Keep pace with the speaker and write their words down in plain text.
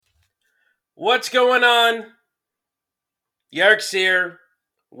What's going on? Yerk's here.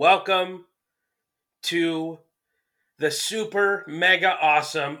 Welcome to the super mega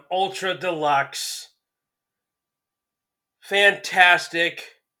awesome ultra deluxe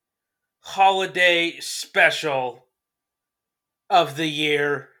fantastic holiday special of the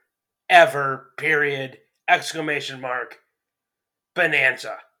year ever, period, exclamation mark,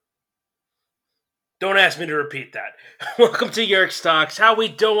 bonanza. Don't ask me to repeat that. Welcome to Yerk's Talks. How we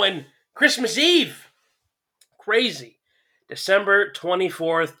doing? Christmas Eve. Crazy. December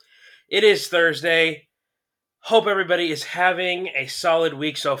 24th. It is Thursday. Hope everybody is having a solid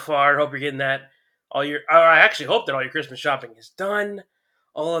week so far. Hope you're getting that I actually hope that all your Christmas shopping is done.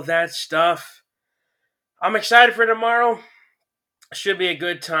 All of that stuff. I'm excited for tomorrow. Should be a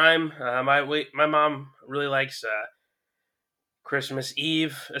good time. My mom really likes Christmas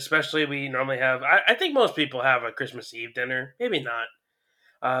Eve, especially. We normally have. I think most people have a Christmas Eve dinner. Maybe not,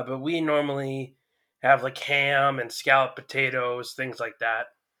 but we normally have like ham and scalloped potatoes, things like that.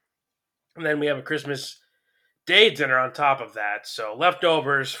 And then we have a Christmas Day dinner on top of that. So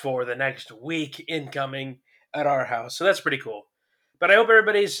leftovers for the next week incoming at our house. So that's pretty cool. But I hope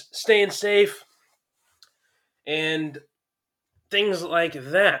everybody's staying safe and things like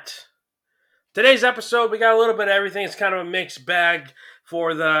that. Today's episode, we got a little bit of everything. It's kind of a mixed bag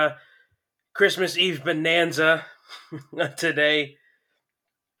for the Christmas Eve bonanza today.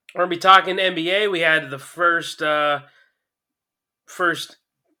 We're going to be talking NBA. We had the first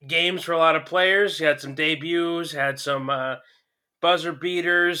games for a lot of players. You had some debuts, had some buzzer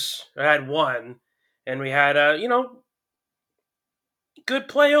beaters. I had one, and we had good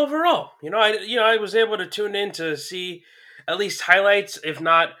play overall. I was able to tune in to see at least highlights, if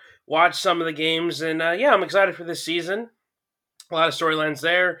not watch some of the games, and I'm excited for this season. A lot of storylines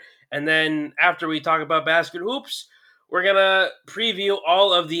there, and then after we talk about basket hoops, we're gonna preview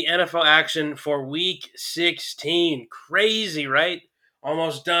all of the NFL action for Week 16. Crazy, right?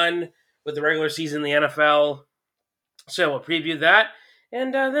 Almost done with the regular season in the NFL. So we'll preview that,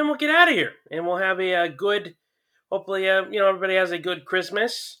 and then we'll get out of here, and we'll have a good. Hopefully, everybody has a good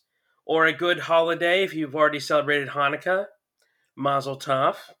Christmas or a good holiday if you've already celebrated Hanukkah. Mazel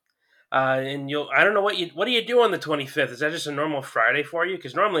tov. And I don't know what do you do on the 25th? Is that just a normal Friday for you?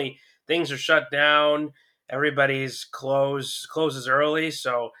 Because normally things are shut down, everybody's closes early.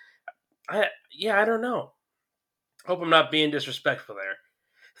 So I don't know. Hope I'm not being disrespectful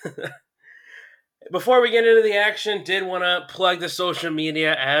there. Before we get into the action, did want to plug the social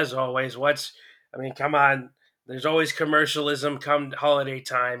media as always. Come on. There's always commercialism come holiday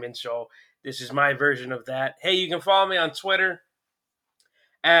time, and so this is my version of that. Hey, you can follow me on Twitter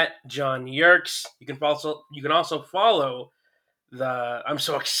at John Yerkes. You can also follow I'm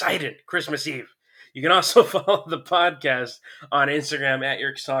so excited, Christmas Eve. You can also follow the podcast on Instagram at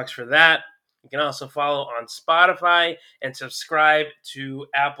Yerkes Talks for that. You can also follow on Spotify and subscribe to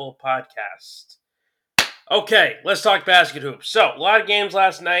Apple Podcasts. Okay, let's talk basket hoops. So, a lot of games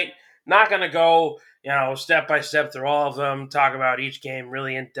last night. Not going to go, step by step through all of them, talk about each game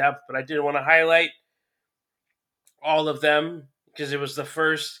really in depth, but I did want to highlight all of them because it was the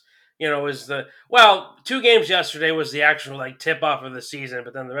first, two games yesterday was the actual tip off of the season,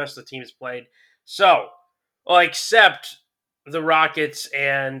 but then the rest of the teams played. So, except the Rockets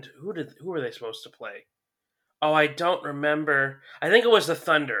and who were they supposed to play? Oh, I don't remember. I think it was the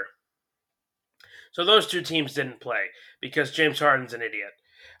Thunder. So those two teams didn't play because James Harden's an idiot.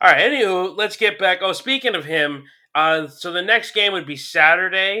 All right, anywho, let's get back. Oh, speaking of him, so the next game would be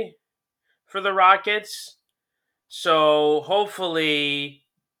Saturday for the Rockets. So hopefully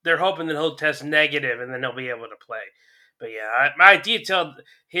they're hoping that he'll test negative and then he'll be able to play. But yeah, I detailed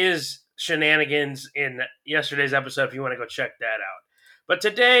his shenanigans in yesterday's episode if you want to go check that out. But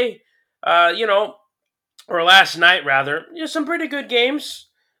today, or last night rather, some pretty good games.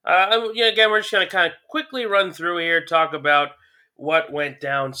 Again, we're just going to kind of quickly run through here, talk about what went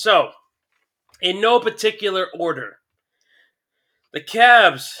down. So, in no particular order, the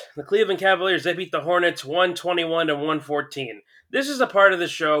Cleveland Cavaliers, they beat the Hornets 121-114. This is a part of the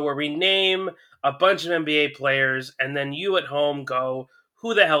show where we name a bunch of NBA players, and then you at home go,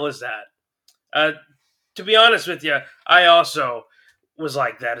 who the hell is that? To be honest with you, I also was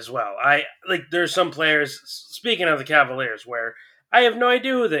like that as well. There's some players, speaking of the Cavaliers, where I have no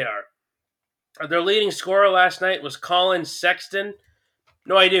idea who they are. Their leading scorer last night was Colin Sexton.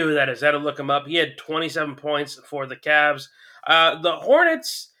 No idea who that is. I had to look him up. He had 27 points for the Cavs. The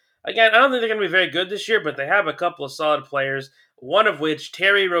Hornets, again, I don't think they're going to be very good this year, but they have a couple of solid players, one of which,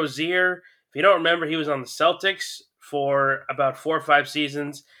 Terry Rozier. If you don't remember, he was on the Celtics for about 4 or 5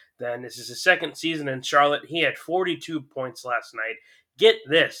 seasons. Then this is his second season in Charlotte. He had 42 points last night. Get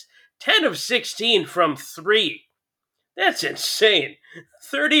this. 10 of 16 from three. That's insane.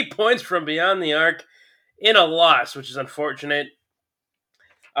 30 points from beyond the arc in a loss, which is unfortunate.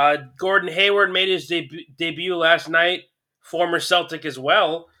 Gordon Hayward made his debut last night, former Celtic as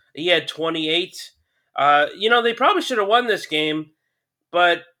well. He had 28. They probably should have won this game,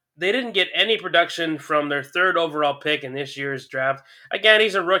 but they didn't get any production from their third overall pick in this year's draft. Again,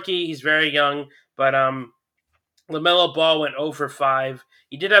 he's a rookie. He's very young, but LaMelo Ball went 0 for 5.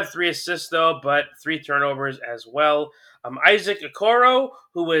 He did have 3 assists, though, but 3 turnovers as well. Isaac Okoro,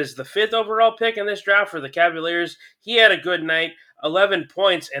 who was the 5th overall pick in this draft for the Cavaliers, he had a good night, 11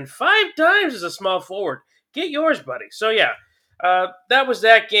 points, and 5 dimes as a small forward. Get yours, buddy. So, yeah, that was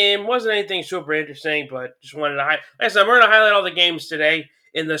that game. Wasn't anything super interesting, but just wanted to highlight. Like I said, we're going to highlight all the games today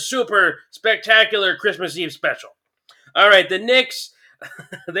in the super spectacular Christmas Eve special. All right, the Knicks,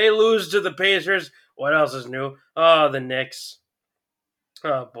 they lose to the Pacers. What else is new? Oh, the Knicks.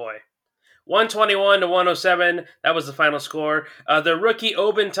 Oh, boy. 121 to 107. That was the final score. The rookie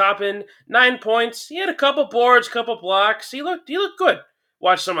Oben Toppin, 9 points. He had a couple boards, couple blocks. He looked good.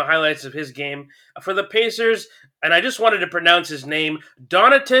 Watch some highlights of his game. For the Pacers, and I just wanted to pronounce his name,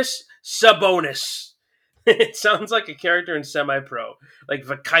 Donatas Sabonis. It sounds like a character in Semi-Pro, like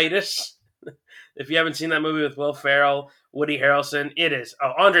Vakitis. If you haven't seen that movie with Will Ferrell, Woody Harrelson, it is.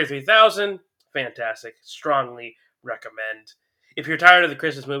 Oh, Andre 3000, fantastic. Strongly recommend. If you're tired of the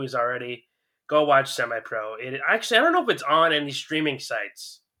Christmas movies already, go watch Semi-Pro. Actually, I don't know if it's on any streaming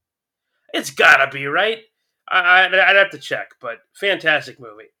sites. It's gotta be, right? I'd have to check, but fantastic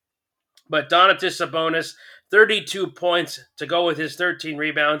movie. But Donatas Sabonis, 32 points to go with his 13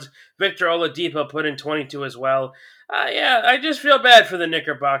 rebounds. Victor Oladipo put in 22 as well. I just feel bad for the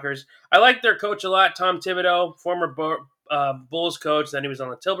Knickerbockers. I like their coach a lot, Tom Thibodeau, former Bulls coach. Then he was on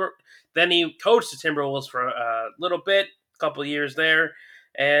the Then he coached the Timberwolves for a little bit, a couple years there.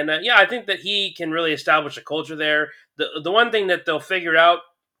 And I think that he can really establish a culture there. The one thing that they'll figure out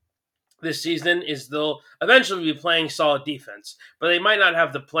this season is they'll eventually be playing solid defense, but they might not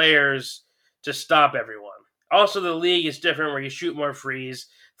have the players to stop everyone. Also, the league is different where you shoot more threes.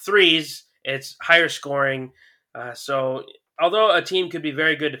 It's higher scoring. So although a team could be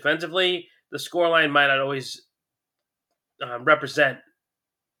very good defensively, the scoreline might not always represent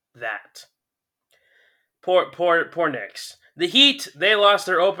that. Poor Knicks. The Heat, they lost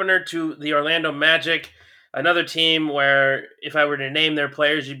their opener to the Orlando Magic, another team where if I were to name their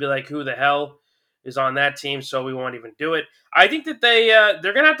players, you'd be like, who the hell is on that team? So we won't even do it. I think that they're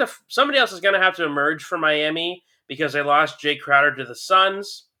going to have to, somebody else is going to have to emerge for Miami because they lost Jay Crowder to the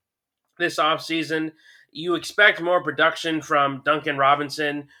Suns this offseason. You expect more production from Duncan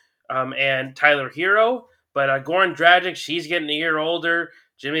Robinson and Tyler Hero, but Goran Dragic, he's getting a year older.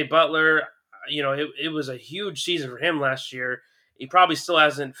 Jimmy Butler, it was a huge season for him last year. He probably still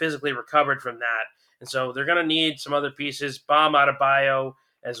hasn't physically recovered from that. And so they're going to need some other pieces. Bam Adebayo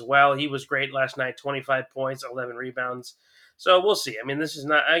as well. He was great last night, 25 points, 11 rebounds. So we'll see. I mean, this is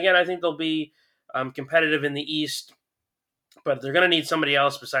not, again, I think they'll be competitive in the East, but they're going to need somebody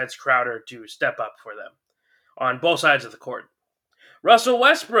else besides Crowder to step up for them on both sides of the court. Russell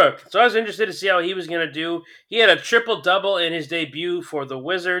Westbrook. So I was interested to see how he was going to do. He had a triple-double in his debut for the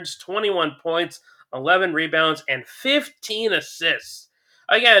Wizards, 21 points, 11 rebounds, and 15 assists.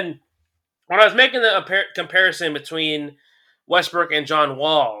 Again, when I was making the comparison between Westbrook and John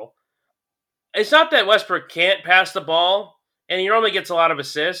Wall, it's not that Westbrook can't pass the ball, and he normally gets a lot of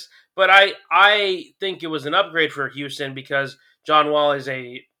assists, but I think it was an upgrade for Houston because John Wall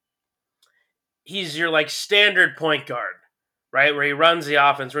he's your like standard point guard, right, where he runs the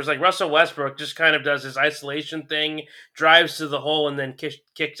offense, whereas like Russell Westbrook just kind of does his isolation thing, drives to the hole, and then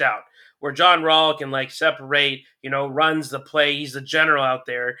kicks out. Where John Wall can like separate, runs the play. He's the general out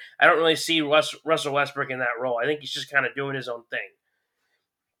there. I don't really see Russell Westbrook in that role. I think he's just kind of doing his own thing.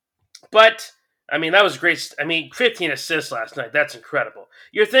 But, I mean, that was great. I mean, 15 assists last night. That's incredible.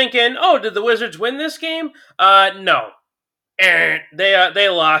 You're thinking, oh, did the Wizards win this game? No. They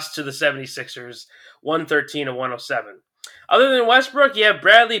lost to the 76ers, 113 to 107. Other than Westbrook, you have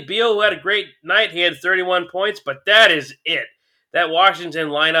Bradley Beal, who had a great night. He had 31 points, but that is it. That Washington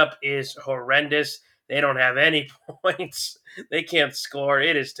lineup is horrendous. They don't have any points. They can't score.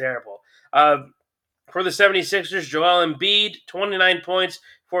 It is terrible. For the 76ers, Joel Embiid, 29 points,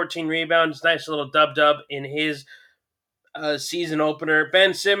 14 rebounds. Nice little dub in his season opener.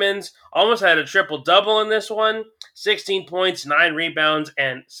 Ben Simmons almost had a triple-double in this one. 16 points, 9 rebounds,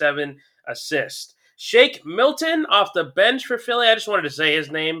 and 7 assists. Shake Milton off the bench for Philly. I just wanted to say his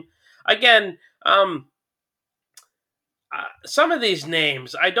name. Again, some of these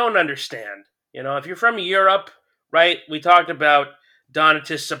names I don't understand. If you're from Europe, right? We talked about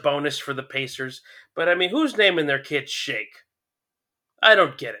Donatas Sabonis for the Pacers. But I mean, who's naming their kid Shake? I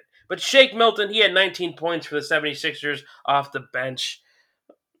don't get it. But Shake Milton, he had 19 points for the 76ers off the bench.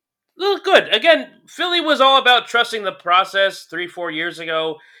 Look good. Again, Philly was all about trusting the process 3, 4 years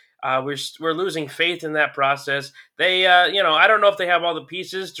ago. We're losing faith in that process. They, I don't know if they have all the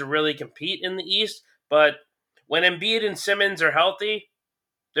pieces to really compete in the East, but when Embiid and Simmons are healthy,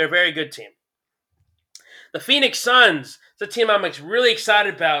 they're a very good team. The Phoenix Suns, it's a team I'm really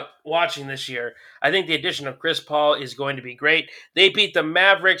excited about watching this year. I think the addition of Chris Paul is going to be great. They beat the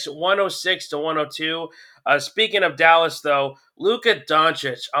Mavericks 106-102. Speaking of Dallas, though, Luka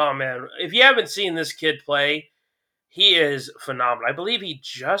Doncic, oh man, if you haven't seen this kid play, he is phenomenal. I believe he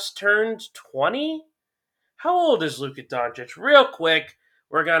just turned 20. How old is Luka Doncic? Real quick,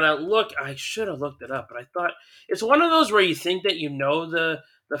 we're gonna look. I should have looked it up, but I thought it's one of those where you think that you know the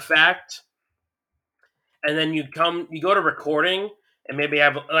fact, and then you go to recording, and maybe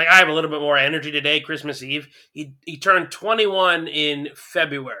I have a little bit more energy today, Christmas Eve. He turned 21 in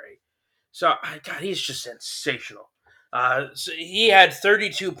February, so God, he's just sensational. So he had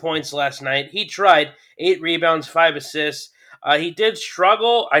 32 points last night. He tried 8 rebounds, 5 assists. He did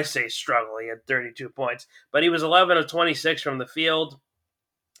struggle. I say struggle. He had 32 points, but he was 11 of 26 from the field,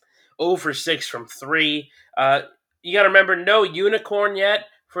 0 for 6 from three. You got to remember, no unicorn yet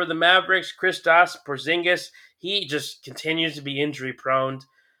for the Mavericks. Kristaps Porzingis, he just continues to be injury prone.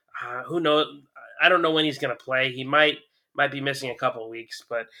 Who knows? I don't know when he's going to play. He might be missing a couple of weeks,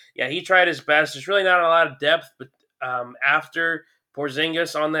 but yeah, he tried his best. There's really not a lot of depth, but after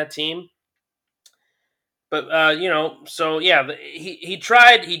Porzingis on that team. But so yeah, he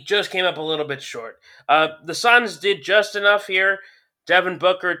tried. He just came up a little bit short. The Suns did just enough here. Devin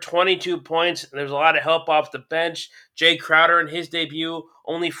Booker, 22 points. There's a lot of help off the bench. Jay Crowder in his debut,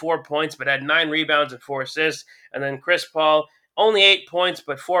 only 4 points, but had 9 rebounds and 4 assists. And then Chris Paul, only 8 points,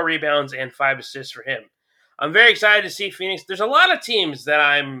 but 4 rebounds and 5 assists for him. I'm very excited to see Phoenix. There's a lot of teams that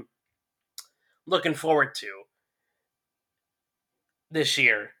I'm looking forward to this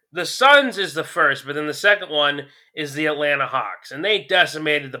year. The Suns is the first, but then the second one is the Atlanta Hawks, and they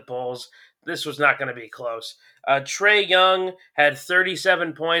decimated the Bulls. This was not going to be close. Trae Young had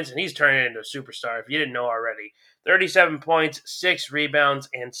 37 points, and he's turning into a superstar if you didn't know already. 37 points, 6 rebounds,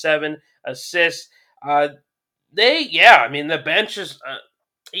 and 7 assists. The bench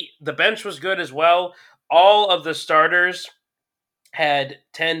the bench was good as well. All of the starters had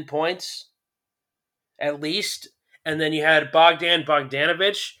 10 points at least, and then you had Bogdan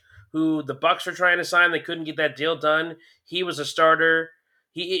Bogdanovic, who the Bucks were trying to sign. They couldn't get that deal done. He was a starter.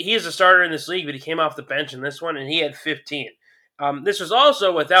 He is a starter in this league, but he came off the bench in this one, and he had 15. This was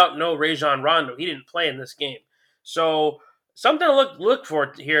also without no Rajon Rondo. He didn't play in this game, so something to look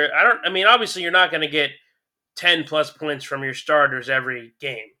for here. Obviously, you're not going to get 10 plus points from your starters every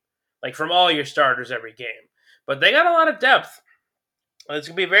game, like from all your starters every game. But they got a lot of depth. It's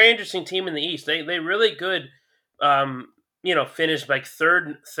going to be a very interesting team in the East. They really could, finish like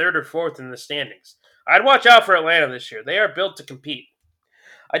third or fourth in the standings. I'd watch out for Atlanta this year. They are built to compete.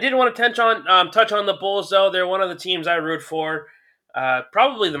 I did want to touch on the Bulls, though. They're one of the teams I root for,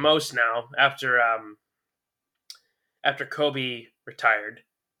 probably the most now after Kobe retired.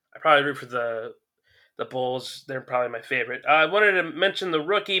 I probably root for the Bulls. They're probably my favorite. I wanted to mention the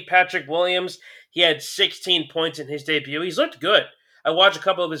rookie, Patrick Williams. He had 16 points in his debut. He's looked good. I watched a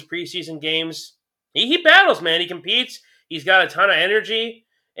couple of his preseason games. He battles, man. He competes. He's got a ton of energy.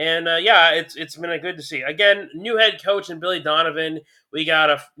 And, it's been good to see. Again, new head coach and Billy Donovan. We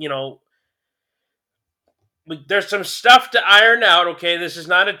got there's some stuff to iron out, okay? This is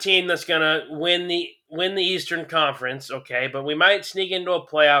not a team that's going to win the Eastern Conference, okay? But we might sneak into a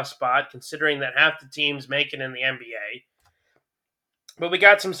playoff spot, considering that half the teams make it in the NBA. But we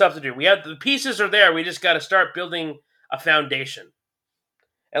got some stuff to do. The pieces are there. We just got to start building a foundation.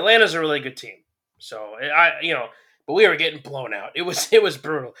 Atlanta's a really good team. So, but we were getting blown out. It was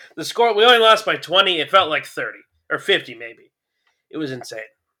brutal. The score, we only lost by 20. It felt like 30 or 50 maybe. It was insane.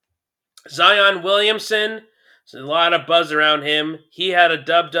 Zion Williamson, there's a lot of buzz around him. He had a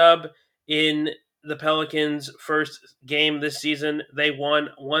dub in the Pelicans' first game this season. They won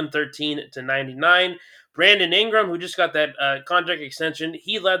 113-99. Brandon Ingram, who just got that contract extension,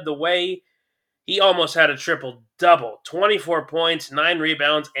 he led the way. He almost had a triple-double. 24 points, 9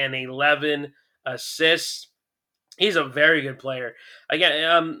 rebounds, and 11 assists. He's a very good player.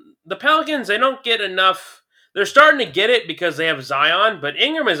 Again, the Pelicans, they don't get enough. They're starting to get it because they have Zion, but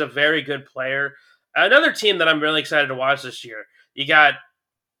Ingram is a very good player. Another team that I'm really excited to watch this year. You got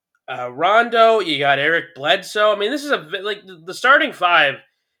Rondo, you got Eric Bledsoe. I mean, this is the starting five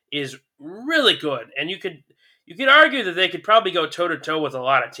is really good, and you could you could argue that they could probably go toe to toe with a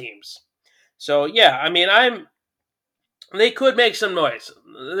lot of teams. So yeah, I mean, they could make some noise.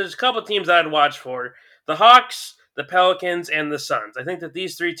 There's a couple teams I'd watch for: the Hawks, the Pelicans, and the Suns. I think that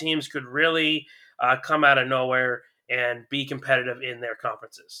these three teams could really come out of nowhere and be competitive in their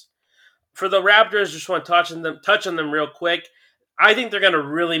conferences. For the Raptors, just want to touch on them real quick. I think they're going to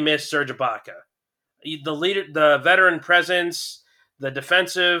really miss Serge Ibaka. The leader, the veteran presence, the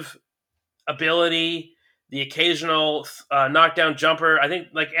defensive ability, the occasional knockdown jumper. I think,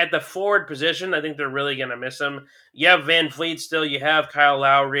 like at the forward position, I think they're really going to miss him. You have Van Vliet still. You have Kyle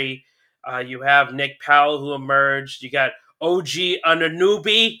Lowry. You have Nick Powell, who emerged. You got OG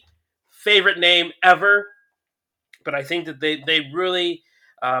Anunoby, favorite name ever. But I think that they really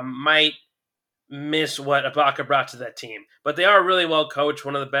might miss what Ibaka brought to that team. But they are really well coached.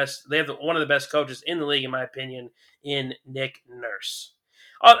 One of the best. They have one of the best coaches in the league, in my opinion, in Nick Nurse.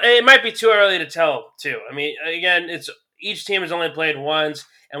 It might be too early to tell, too. I mean, again, it's each team has only played once,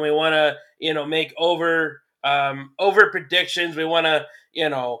 and we want to, make over predictions. We want to,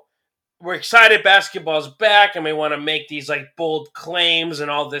 we're excited basketball's back, and we want to make these like bold claims and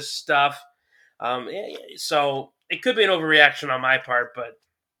all this stuff. So it could be an overreaction on my part, but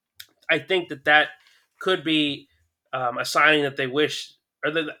I think that could be a signing that they wish, or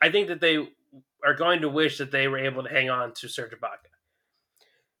that I think that they are going to wish that they were able to hang on to Serge Ibaka.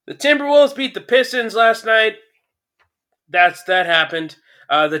 The Timberwolves beat the Pistons last night. That happened.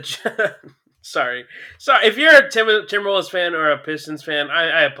 Sorry. If you're a Timberwolves fan or a Pistons fan,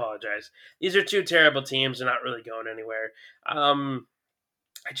 I apologize. These are two terrible teams. They're not really going anywhere.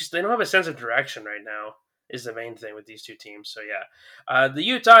 They don't have a sense of direction right now. Is the main thing with these two teams. So yeah, the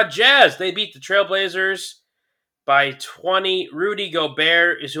Utah Jazz, they beat the Trailblazers by 20. Rudy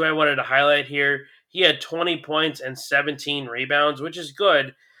Gobert is who I wanted to highlight here. He had 20 points and 17 rebounds, which is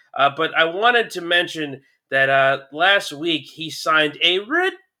good. But I wanted to mention that last week he signed a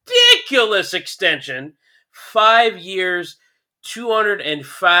ridiculous extension, 5 years,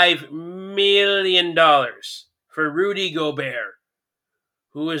 $205 million for Rudy Gobert,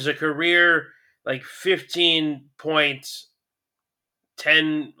 who is a career 15 points,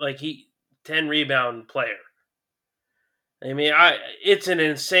 10 rebound player. I mean, it's an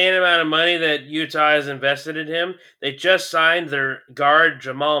insane amount of money that Utah has invested in him. They just signed their guard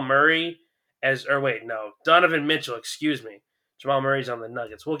Jamal Murray Donovan Mitchell. Excuse me, Jamal Murray's on the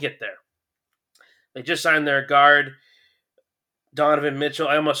Nuggets. We'll get there. They just signed their guard Donovan Mitchell.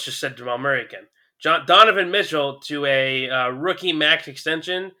 I almost just said Jamal Murray again. Donovan Mitchell to a rookie max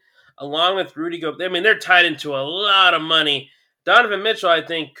extension, along with Rudy Gobert. I mean, they're tied into a lot of money. Donovan Mitchell, I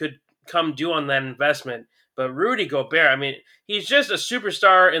think, could come due on that investment. But Rudy Gobert, I mean, he's just a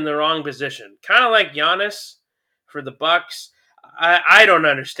superstar in the wrong position. Kind of like Giannis for the Bucks. I don't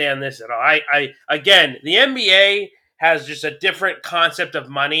understand this at all. Again, the NBA has just a different concept of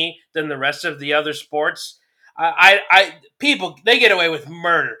money than the rest of the other sports. People, they get away with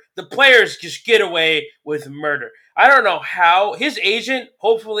murder. The players just get away with murder. I don't know how. His agent,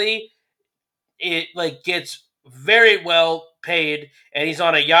 hopefully, it gets very well paid, and he's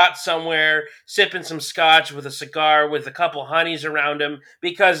on a yacht somewhere, sipping some scotch with a cigar with a couple honeys around him,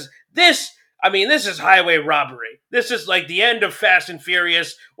 because this is highway robbery. This is like the end of Fast and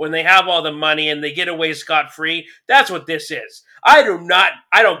Furious when they have all the money and they get away scot-free. That's what this is. I don't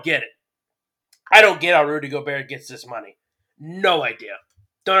get it. I don't get how Rudy Gobert gets this money. No idea.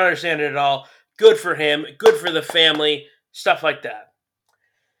 Don't understand it at all. Good for him. Good for the family. Stuff like that.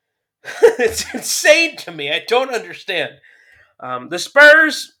 It's insane to me. I don't understand. The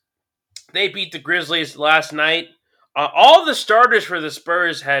Spurs, they beat the Grizzlies last night. All the starters for the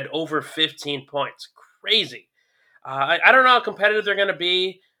Spurs had over 15 points. Crazy. I don't know how competitive they're going to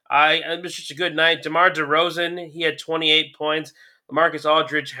be. It was just a good night. DeMar DeRozan, he had 28 points. LaMarcus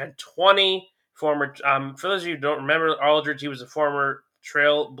Aldridge had 20. For those of you who don't remember Aldridge, he was a former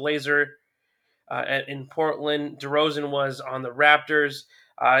Trailblazer in Portland. DeRozan was on the Raptors.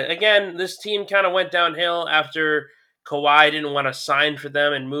 Again, this team kind of went downhill after Kawhi didn't want to sign for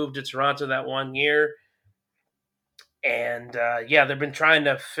them and moved to Toronto that 1 year. And they've been trying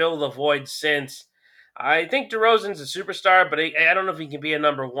to fill the void since. I think DeRozan's a superstar, but I don't know if he can be a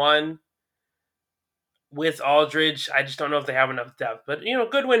number one with Aldridge. I just don't know if they have enough depth. But,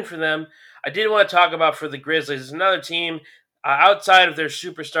 good win for them. I did want to talk about for the Grizzlies. It's another team outside of their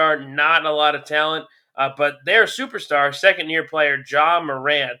superstar, not a lot of talent. But their superstar, second-year player, Ja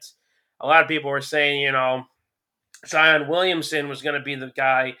Morant, a lot of people were saying, Zion Williamson was going to be the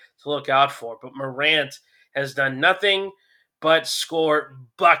guy to look out for. But Morant has done nothing but score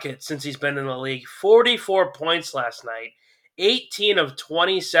buckets since he's been in the league. 44 points last night, 18 of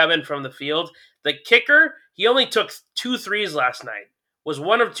 27 from the field. The kicker, He only took 2 threes last night. Was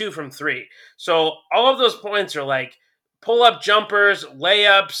 1 of 2 from 3. So all of those points are like pull-up jumpers,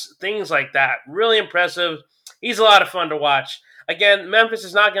 layups, things like that. Really impressive. He's a lot of fun to watch. Again, Memphis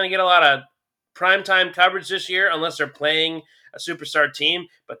is not going to get a lot of primetime coverage this year unless they're playing a superstar team.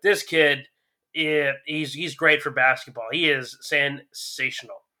 But this kid, he's great for basketball. He is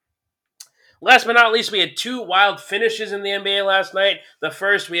sensational. Last but not least, we had 2 wild finishes in the NBA last night. The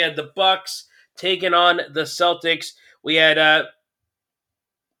first, we had the Bucks taking on the Celtics. We had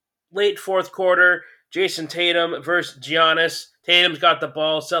late fourth quarter, Jason Tatum versus Giannis. Tatum's got the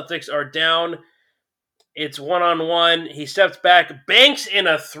ball. Celtics are down. It's 1-on-1. He steps back, banks in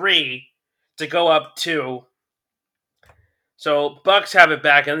a 3 to go up 2. So Bucks have it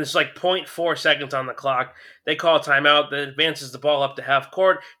back, and it's like 0.4 seconds on the clock. They call timeout. That advances the ball up to half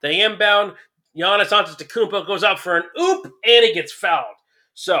court. They inbound. Giannis Antetokounmpo goes up for an oop, and he gets fouled.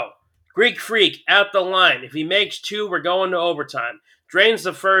 So Greek Freak at the line. If he makes 2, we're going to overtime. Drains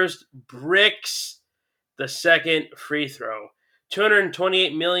the first, bricks the second free throw.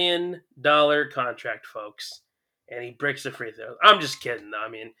 $228 million contract, folks. And he bricks the free throw. I'm just kidding, though. I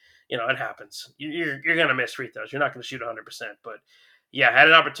mean, it happens. You're going to miss free throws. You're not going to shoot 100%. But, yeah, had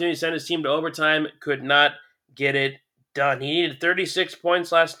an opportunity to send his team to overtime. Could not get it done. He needed 36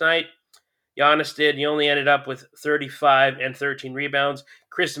 points last night. Giannis did. He only ended up with 35 and 13 rebounds.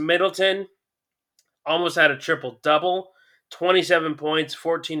 Chris Middleton almost had a triple-double. 27 points,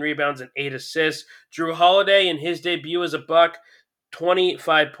 14 rebounds, and 8 assists. Drew Holiday, in his debut as a Buck,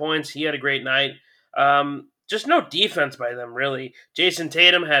 25 points. He had a great night. Just no defense by them, really. Jason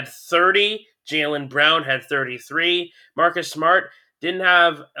Tatum had 30. Jaylen Brown had 33. Marcus Smart didn't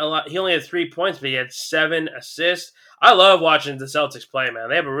have a lot. He only had 3 points, but he had 7 assists. I love watching the Celtics play, man.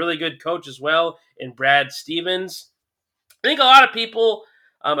 They have a really good coach as well in Brad Stevens. I think a lot of people,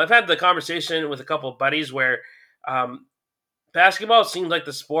 I've had the conversation with a couple of buddies where basketball seems like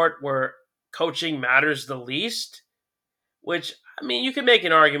the sport where coaching matters the least, which, I mean, you can make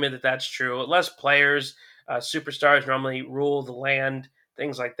an argument that that's true. Less players, superstars normally rule the land,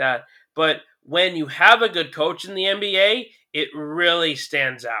 things like that. But when you have a good coach in the NBA, it really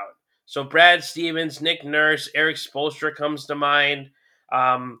stands out. So Brad Stevens, Nick Nurse, Eric Spoelstra comes to mind.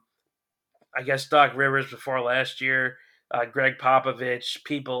 I guess Doc Rivers before last year, Greg Popovich,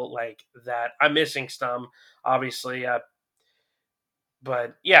 people like that. I'm missing some, obviously.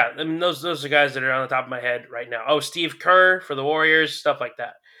 But yeah, I mean those are guys that are on the top of my head right now. Oh, Steve Kerr for the Warriors, stuff like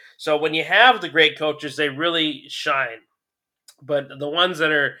that. So when you have the great coaches, they really shine. But the ones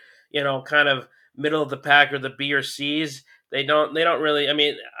that are, kind of middle of the pack or the B or C's, they don't really. I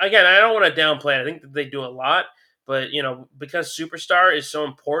mean, again, I don't want to downplay it. I think that they do a lot, but because superstar is so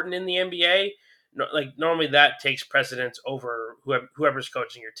important in the NBA, like normally that takes precedence over whoever's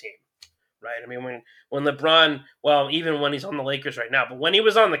coaching your team. Right? I mean, when LeBron, well, even when he's on the Lakers right now, but when he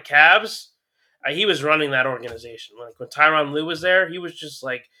was on the Cavs, he was running that organization. Like when Tyronn Lue was there, he was just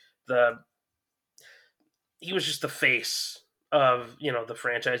like the face of the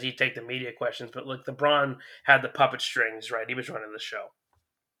franchise. He'd take the media questions, but like LeBron had the puppet strings, right? He was running the show.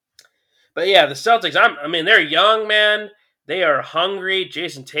 But yeah, the Celtics, I mean, they're young, man. They are hungry.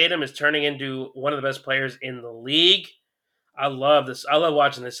 Jason Tatum is turning into one of the best players in the league. I love this. I love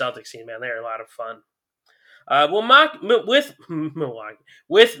watching the Celtics team, man. They're a lot of fun.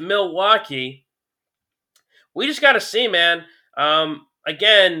 With Milwaukee, we just got to see, man.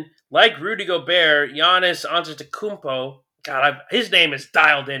 Again, like Rudy Gobert, Giannis Antetokounmpo. God, his name is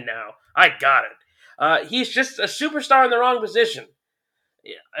dialed in now. I got it. He's just a superstar in the wrong position.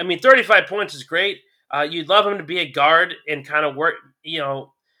 I mean, 35 points is great. You'd love him to be a guard and kind of work,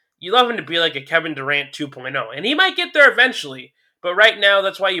 you love him to be like a Kevin Durant 2.0. And he might get there eventually. But right now,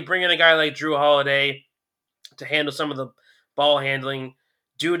 that's why you bring in a guy like Drew Holiday to handle some of the ball handling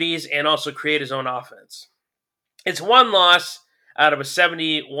duties and also create his own offense. It's 1 loss out of a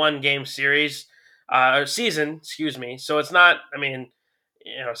 71-game series, or season, excuse me. So it's not, I mean,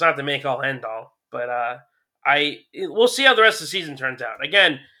 it's not the make-all, end-all. But we'll see how the rest of the season turns out.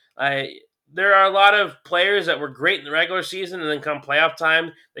 Again, there are a lot of players that were great in the regular season, and then come playoff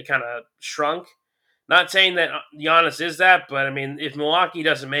time, they kind of shrunk. Not saying that Giannis is that, but I mean, if Milwaukee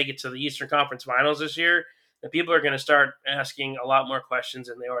doesn't make it to the Eastern Conference Finals this year, then people are going to start asking a lot more questions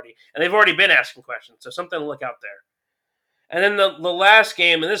than they've already been asking questions. So something to look out there. And then the last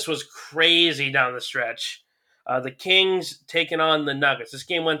game, and this was crazy down the stretch. The Kings taking on the Nuggets. This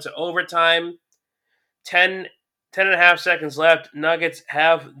game went to overtime. 10 and a half seconds left. Nuggets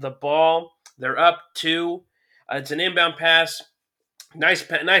have the ball. They're up 2. It's an inbound pass. Nice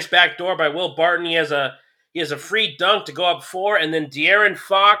backdoor by Will Barton. He has a free dunk to go up 4, and then De'Aaron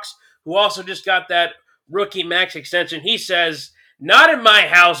Fox, who also just got that rookie max extension. He says, "Not in my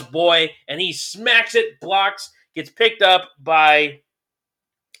house, boy," and he smacks it, blocks, gets picked up by,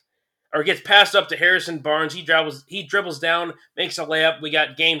 or gets passed up to Harrison Barnes. He dribbles down, makes a layup. We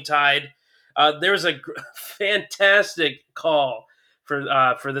got game tied. There was a fantastic call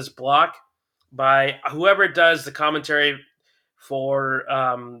for this block by whoever does the commentary for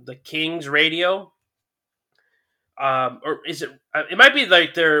the Kings radio. Or is it? It might be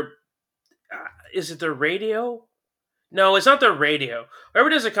like their. Is it their radio? No, it's not their radio. Whoever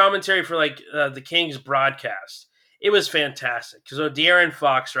does a commentary for like the Kings broadcast, it was fantastic. So De'Aaron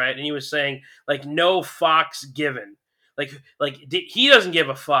Fox, right, and he was saying like no Fox given, he doesn't give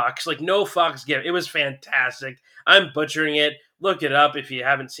a Fox, like no Fox given. It was fantastic. I'm butchering it. Look it up if you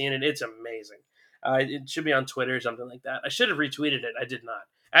haven't seen it. It's amazing. It should be on Twitter or something like that. I should have retweeted it. I did not.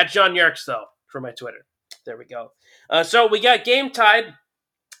 At John Yerkes though for my Twitter. There we go. So we got game tied.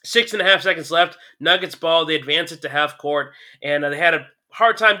 6.5 seconds left. Nuggets ball. They advance it to half court, and they had a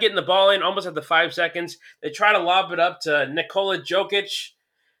hard time getting the ball in. Almost at the 5 seconds, they try to lob it up to Nikola Jokic,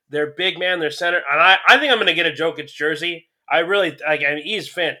 their big man, their center. And I think I'm going to get a Jokic jersey. I mean, he's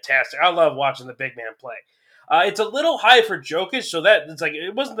fantastic. I love watching the big man play. It's a little high for Jokic, so that it's like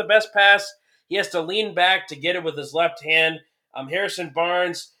it wasn't the best pass. He has to lean back to get it with his left hand. Harrison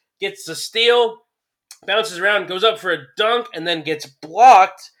Barnes gets the steal, bounces around, goes up for a dunk, and then gets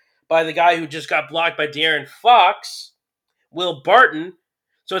blocked by the guy who just got blocked by De'Aaron Fox, Will Barton.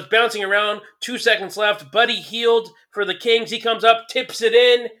 So it's bouncing around. 2 seconds left. Buddy Hield for the Kings. He comes up, tips it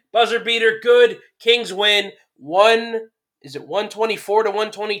in. Buzzer beater, good. Kings win. 124 to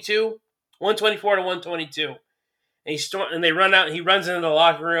 122? 124 to 122. And they run out, and he runs into the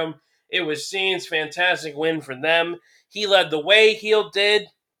locker room. It was Scene's fantastic win for them. He led the way, Hield did,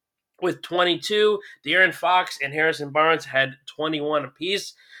 with 22. De'Aaron Fox and Harrison Barnes had 21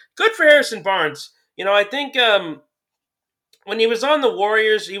 apiece. Good for Harrison Barnes. You know, I think when he was on the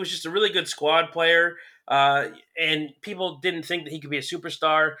Warriors, he was just a really good squad player, and people didn't think that he could be a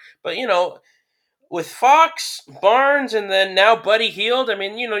superstar. But, you know, with Fox, Barnes, and then now Buddy Hield, I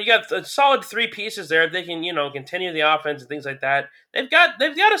mean, you know, you got a solid 3 pieces there. They can, you know, continue the offense and things like that. They've got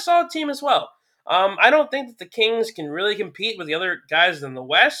a solid team as well. I don't think that the Kings can really compete with the other guys in the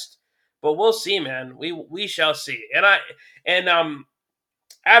West, but we'll see, man. We shall see. And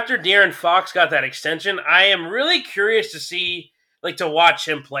after De'Aaron Fox got that extension, I am really curious to see, like, to watch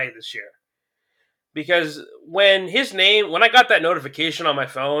him play this year. Because when I got that notification on my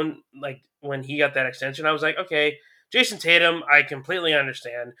phone, like when he got that extension, I was like, okay, Jason Tatum, I completely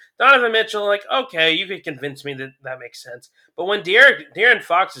understand. Donovan Mitchell, like, okay, you could convince me that makes sense. But when De'Aaron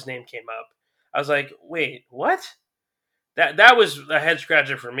Fox's name came up, I was like, wait, what? That was a head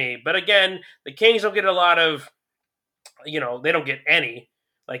scratcher for me. But again, the Kings don't get a lot of, you know, they don't get any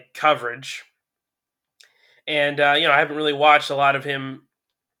like coverage. And you know, I haven't really watched a lot of him.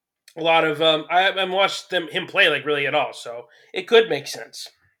 I haven't watched him play like really at all. So it could make sense.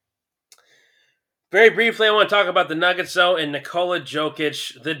 Very briefly, I want to talk about the Nuggets though, and Nikola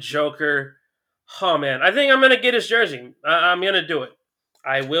Jokic, the Joker. Oh man, I think I'm gonna get his jersey. I'm gonna do it.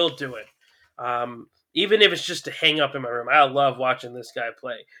 I will do it. Even if it's just to hang up in my room. I love watching this guy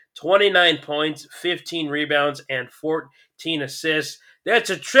play. 29 points, 15 rebounds, and 14 assists. That's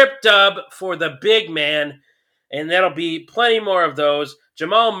a trip dub for the big man, and that'll be plenty more of those.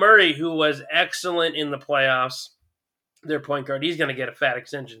 Jamal Murray, who was excellent in the playoffs, their point guard, he's going to get a fat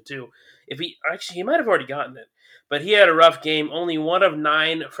extension too. He might have already gotten it, but he had a rough game. Only 1 of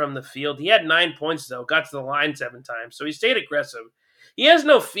 9 from the field. He had 9 points though. Got to the line 7 times, so he stayed aggressive. He has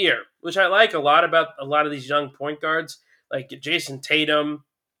no fear, which I like a lot about a lot of these young point guards, like Jason Tatum,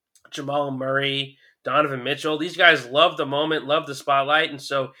 Jamal Murray, Donovan Mitchell. These guys love the moment, love the spotlight, and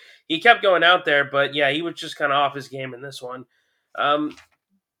so he kept going out there. But yeah, he was just kind of off his game in this one.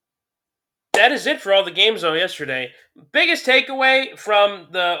 That is it for all the games though yesterday. Biggest takeaway from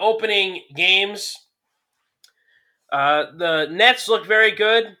the opening games, the Nets looked very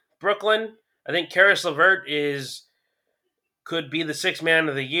good. Brooklyn, I think Karis LeVert could be the 6th man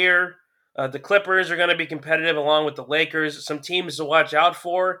of the year. The Clippers are going to be competitive along with the Lakers. Some teams to watch out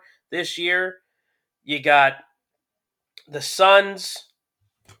for this year. You got the Suns,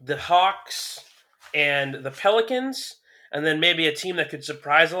 the Hawks, and the Pelicans. And then maybe a team that could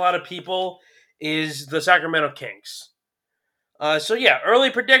surprise a lot of people is the Sacramento Kings. So yeah,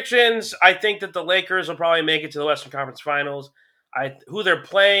 early predictions. I think that the Lakers will probably make it to the Western Conference Finals. Who they're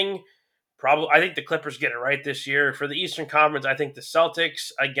playing, I think the Clippers get it right this year. For the Eastern Conference, I think the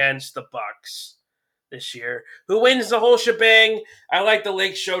Celtics against the Bucks this year. Who wins the whole shebang? I like the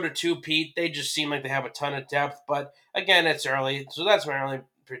Lake Show to 2-peat. They just seem like they have a ton of depth. But again, it's early. So that's my early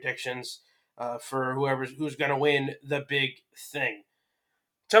predictions. for who's going to win the big thing.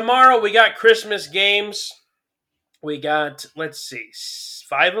 Tomorrow we got Christmas games. We got, let's see,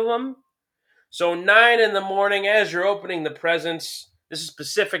 5 of them. So 9 in the morning as you're opening the presents. This is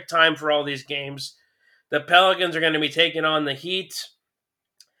Pacific time for all these games. The Pelicans are going to be taking on the Heat.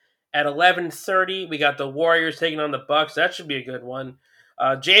 At 11:30, we got the Warriors taking on the Bucks. That should be a good one.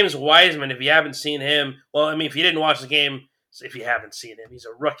 James Wiseman, if you haven't seen him, well, I mean, if you didn't watch the game, if you haven't seen him, he's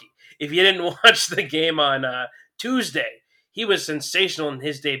a rookie. If you didn't watch the game on Tuesday, he was sensational in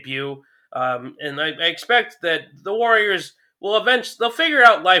his debut. And I expect that the Warriors will eventually they'll figure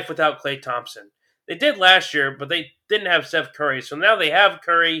out life without Klay Thompson. They did last year, but they didn't have Steph Curry. So now they have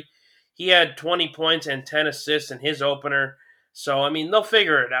Curry. He had 20 points and 10 assists in his opener. So I mean, they'll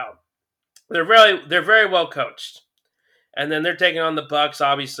figure it out. They're very well coached. And then they're taking on the Bucks,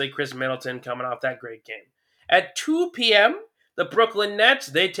 obviously, Chris Middleton coming off that great game. At 2 p.m., the Brooklyn Nets,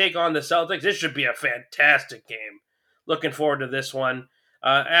 they take on the Celtics. This should be a fantastic game. Looking forward to this one.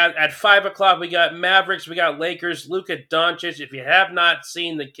 At 5 o'clock, we got Mavericks, we got Lakers, Luka Doncic. If you have not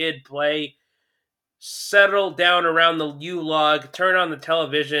seen the kid play, settle down around the U-Log, turn on the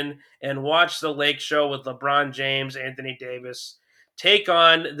television, and watch the Lake Show with LeBron James, Anthony Davis. Take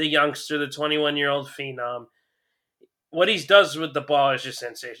on the youngster, the 21-year-old phenom. What he does with the ball is just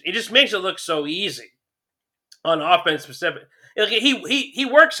sensational. He just makes it look so easy on offense specific. Like he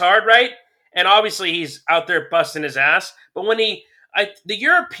works hard, right? And obviously he's out there busting his ass. But when the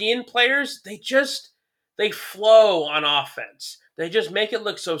European players, they flow on offense. They just make it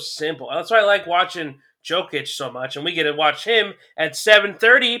look so simple. That's why I like watching Jokic so much. And we get to watch him at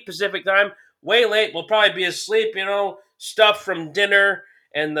 7:30 Pacific time. Way late. We'll probably be asleep, stuff from dinner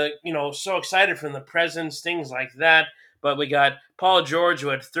and so excited from the presents, things like that. But we got Paul George, who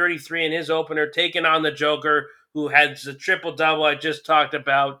had 33 in his opener, taking on the Joker, who had the triple-double I just talked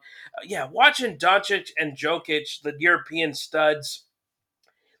about. Watching Doncic and Jokic, the European studs,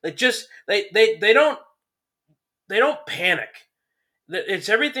 they don't panic.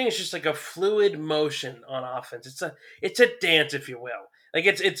 Everything's just like a fluid motion on offense. It's a dance, if you will. Like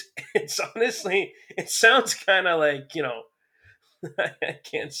it's honestly, it sounds kind of like, I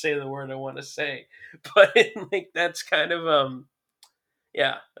can't say the word I want to say, but that's kind of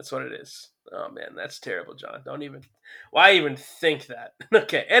that's what it is. Oh man, that's terrible, John. Why even think that?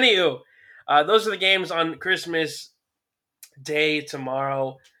 Okay, anywho, those are the games on Christmas Day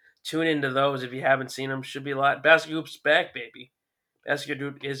tomorrow. Tune into those if you haven't seen them. Should be a lot. Basket Hoops back, baby. Basket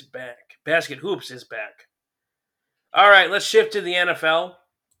Hoops is back. Basket Hoops is back. All right, let's shift to the NFL.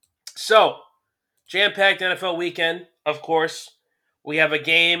 So, jam-packed NFL weekend, of course. We have a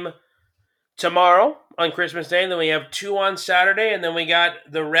game tomorrow on Christmas Day, and then we have 2 on Saturday, and then we got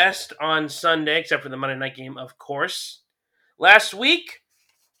the rest on Sunday, except for the Monday night game, of course. Last week,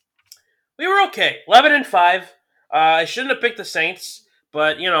 we were okay. 11-5. I shouldn't have picked the Saints,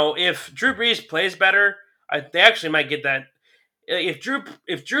 but, if Drew Brees plays better, they actually might get that. If Drew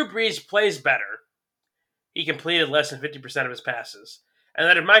Brees plays better, he completed less than 50% of his passes. And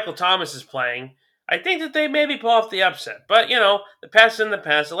that if Michael Thomas is playing, I think that they maybe pull off the upset. But, the past in the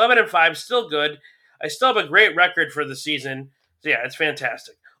past. 11-5, still good. I still have a great record for the season. So, yeah, it's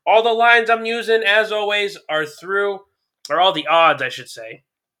fantastic. All the lines I'm using, as always, are all the odds, I should say,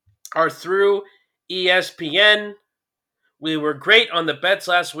 are through ESPN. We were great on the bets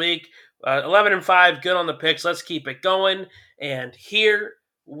last week. 11-5, good on the picks. Let's keep it going. And here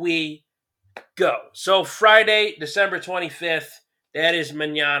we go. So, Friday, December 25th, that is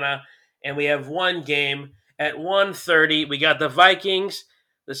mañana. And we have one game at 1:30. We got the Vikings,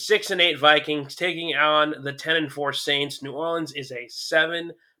 the 6-8 Vikings, taking on the 10-4 Saints. New Orleans is a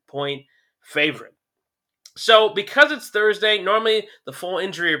 7-point favorite. So, because it's Thursday, normally the full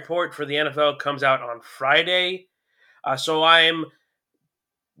injury report for the NFL comes out on Friday. So I'm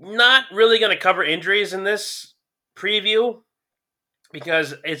not really going to cover injuries in this preview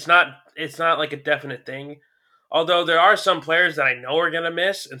because it's not like a definite thing. Although there are some players that I know are going to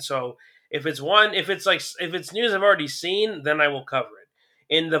miss, and so if it's news I've already seen, then I will cover it.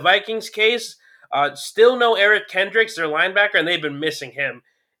 In the Vikings case, still no Eric Kendricks, their linebacker, and they've been missing him,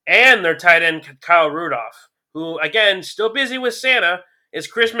 and their tight end Kyle Rudolph, who again still busy with Santa. It's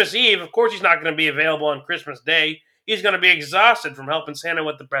Christmas Eve. Of course, he's not going to be available on Christmas Day. He's going to be exhausted from helping Santa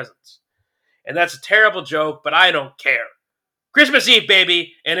with the presents, and that's a terrible joke, but I don't care. Christmas Eve,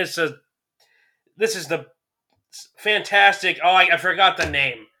 baby, and this is the fantastic. Oh, I forgot the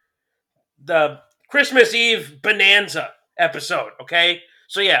name. The Christmas Eve Bonanza episode, okay?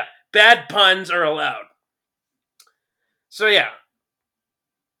 So, yeah, bad puns are allowed. So, yeah.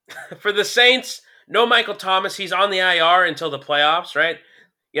 For the Saints, no Michael Thomas. He's on the IR until the playoffs, right?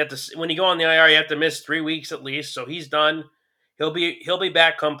 You have to when you go on the IR, you have to miss 3 weeks at least. So he's done. He'll be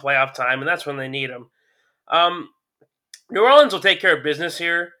back come playoff time, and that's when they need him. Um, New Orleans will take care of business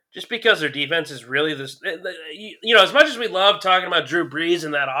here, just because their defense is really this. As much as we love talking about Drew Brees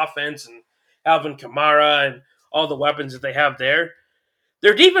and that offense and Alvin Kamara and all the weapons that they have there,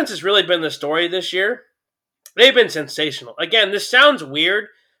 their defense has really been the story this year. They've been sensational. Again, this sounds weird,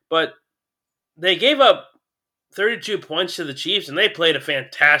 but they gave up 32 points to the Chiefs, and they played a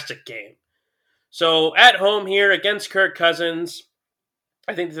fantastic game. So at home here against Kirk Cousins,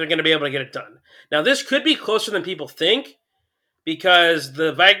 I think they're going to be able to get it done. Now, this could be closer than people think because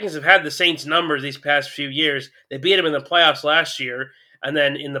the Vikings have had the Saints' numbers these past few years. They beat them in the playoffs last year, and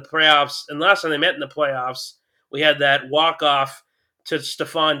then in the playoffs, and last time they met in the playoffs, we had that walk-off to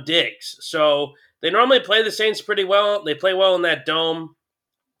Stephon Diggs. So they normally play the Saints pretty well. They play well in that dome,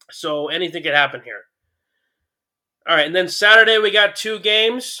 so anything could happen here. All right, and then Saturday we got 2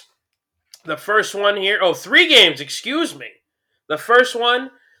 games. The first one here, 3 games, excuse me. The first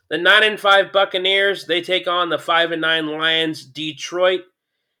one, the 9-5 Buccaneers, they take on the 5-9 Lions. Detroit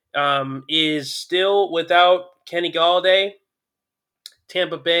is still without Kenny Golladay.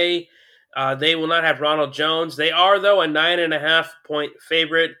 Tampa Bay, they will not have Ronald Jones. They are, though, a 9.5-point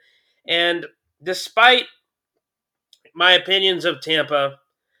favorite. And despite my opinions of Tampa,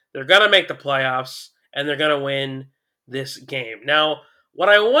 they're going to make the playoffs, and they're going to win this game. Now, what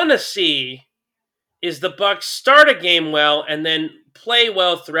I want to see is the Bucs start a game well and then play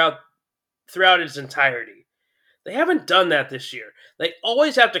well throughout its entirety. They haven't done that this year. They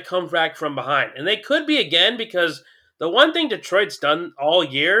always have to come back from behind. And they could be again because the one thing Detroit's done all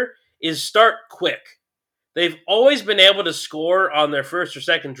year is start quick. They've always been able to score on their first or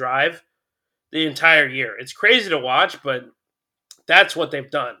second drive the entire year. It's crazy to watch, but that's what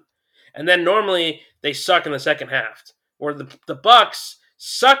they've done. And then normally they suck in the second half. Or the Bucs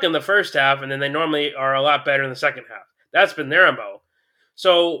suck in the first half, and then they normally are a lot better in the second half. That's been their MO.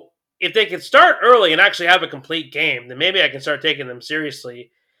 So if they could start early and actually have a complete game, then maybe I can start taking them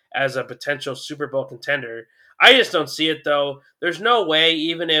seriously as a potential Super Bowl contender. I just don't see it, though. There's no way,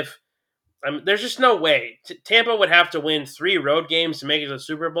 there's just no way. Tampa would have to win 3 road games to make it to the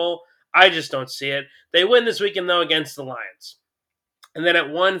Super Bowl. I just don't see it. They win this weekend, though, against the Lions. And then at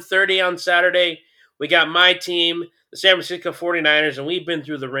 1:30 on Saturday, we got my team, the San Francisco 49ers, and we've been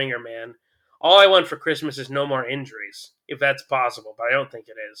through the ringer, man. All I want for Christmas is no more injuries, if that's possible, but I don't think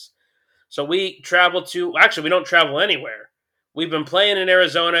it is. So we we don't travel anywhere. We've been playing in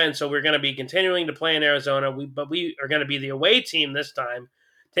Arizona, and so we're going to be continuing to play in Arizona, but we are going to be the away team this time,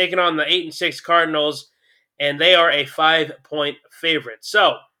 taking on the 8-6 Cardinals, and they are a 5-point favorite.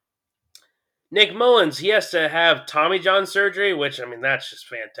 So Nick Mullins, he has to have Tommy John surgery, which, that's just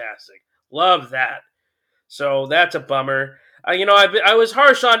fantastic. Love that. So that's a bummer. I was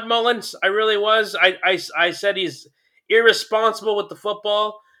harsh on Mullins. I really was. I said he's irresponsible with the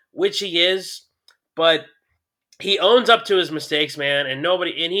football, which he is, but he owns up to his mistakes, man, and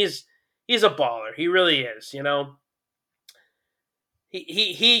he's a baller. He really is,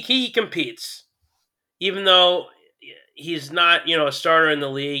 He competes. Even though he's not, a starter in the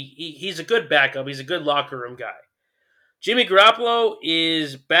league, he's a good backup. He's a good locker room guy. Jimmy Garoppolo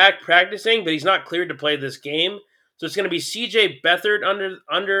is back practicing, but he's not cleared to play this game. So it's going to be C.J. Beathard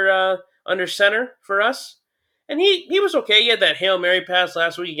under center for us. And he was okay. He had that Hail Mary pass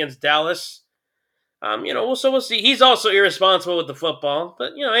last week against Dallas. We'll see. He's also irresponsible with the football,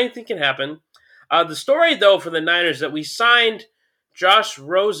 but, anything can happen. The story, though, for the Niners that we signed Josh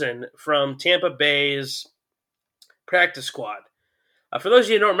Rosen from Tampa Bay's practice squad. For those of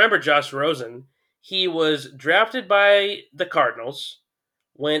you who don't remember Josh Rosen, he was drafted by the Cardinals,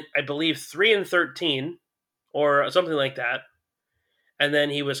 went, I believe, 3-13 or something like that, and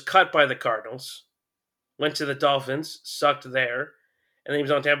then he was cut by the Cardinals, went to the Dolphins, sucked there, and then he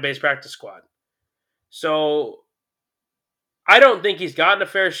was on Tampa Bay's practice squad. So I don't think he's gotten a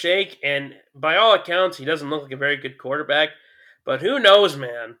fair shake, and by all accounts, he doesn't look like a very good quarterback, but who knows,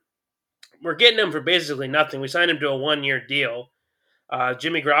 man? We're getting him for basically nothing. We signed him to a 1-year deal.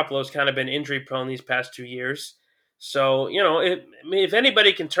 Jimmy Garoppolo's kind of been injury prone these past 2 years. So, if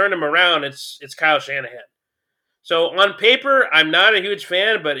anybody can turn him around, it's Kyle Shanahan. So on paper, I'm not a huge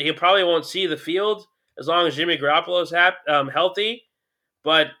fan, but he probably won't see the field as long as Jimmy Garoppolo's healthy.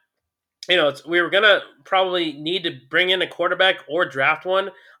 But, we were going to probably need to bring in a quarterback or draft one.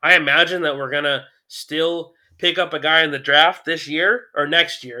 I imagine that we're going to still pick up a guy in the draft this year or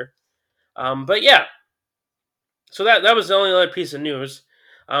next year. But yeah. So that was the only other piece of news.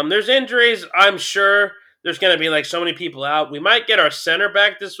 There's injuries. I'm sure there's going to be so many people out. We might get our center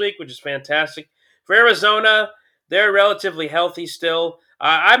back this week, which is fantastic. For Arizona, they're relatively healthy still.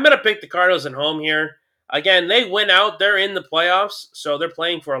 I'm going to pick the Cardinals at home here. Again, they win out. They're in the playoffs, so they're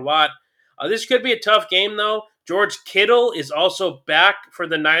playing for a lot. This could be a tough game, though. George Kittle is also back for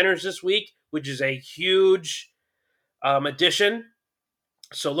the Niners this week, which is a huge addition.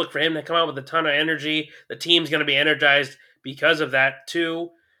 So look for him to come out with a ton of energy. The team's going to be energized because of that, too.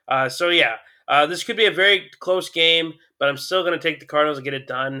 This could be a very close game, but I'm still going to take the Cardinals and get it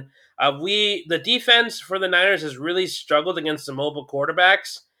done. The defense for the Niners has really struggled against the mobile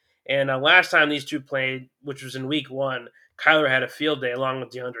quarterbacks. And last time these two played, which was in week 1, Kyler had a field day along with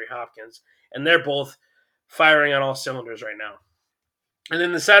DeAndre Hopkins. And they're both firing on all cylinders right now. And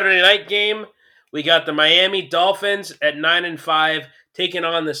then the Saturday night game, we got the Miami Dolphins at 9-5 taking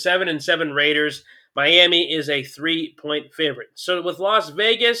on the 7-7 Raiders. Miami is a 3-point favorite. So with Las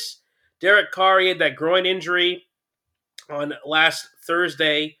Vegas, Derek Carr had that groin injury on last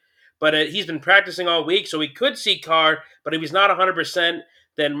Thursday, but he's been practicing all week, so we could see Carr, but if he's not 100%,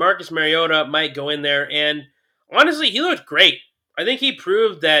 then Marcus Mariota might go in there. And honestly, he looked great. I think he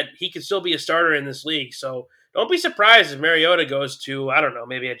proved that he could still be a starter in this league. So don't be surprised if Mariota goes to, I don't know,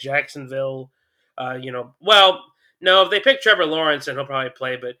 maybe a Jacksonville. No, if they pick Trevor Lawrence, then he'll probably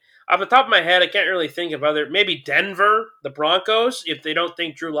play. But off the top of my head, I can't really think of maybe Denver, the Broncos, if they don't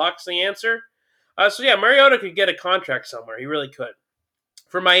think Drew Lock's the answer. Mariota could get a contract somewhere. He really could.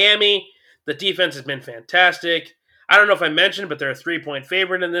 For Miami, the defense has been fantastic. I don't know if I mentioned, but they're a 3-point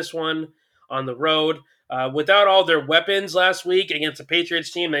favorite in this one on the road. Without all their weapons last week against the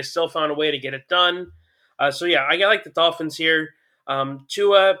Patriots team, they still found a way to get it done. I like the Dolphins here.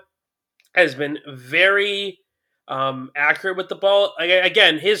 Tua has been very accurate with the ball.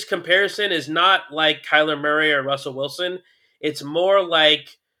 Again, his comparison is not like Kyler Murray or Russell Wilson. It's more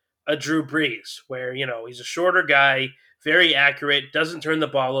like a Drew Brees, where, he's a shorter guy, very accurate, doesn't turn the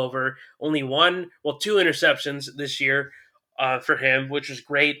ball over. Only 2 interceptions this year for him, which is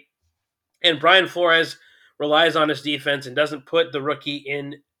great. And Brian Flores relies on his defense and doesn't put the rookie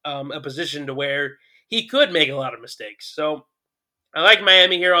in a position to where he could make a lot of mistakes. So I like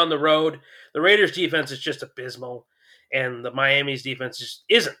Miami here on the road. The Raiders' defense is just abysmal, and the Miami's defense just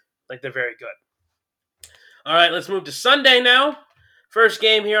isn't. Like, they're very good. All right, let's move to Sunday now. First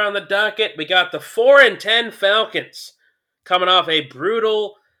game here on the docket, we got the 4-10 Falcons coming off a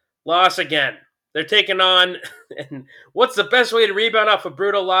brutal loss again. They're taking on, and what's the best way to rebound off a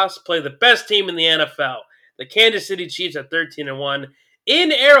brutal loss? Play the best team in the NFL. The Kansas City Chiefs at 13-1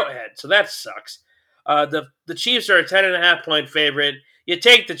 in Arrowhead, so that sucks. The Chiefs are a 10.5-point favorite. You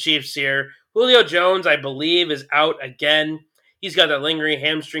take the Chiefs here. Julio Jones, I believe, is out again. He's got that lingering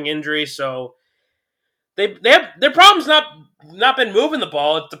hamstring injury, so they have their problem's not been moving the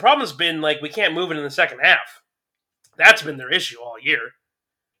ball. The problem's been we can't move it in the second half. That's been their issue all year.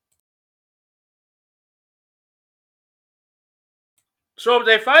 So if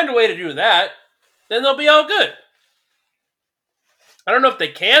they find a way to do that, then they'll be all good. I don't know if they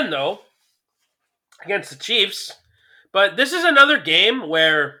can, though, against the Chiefs. But this is another game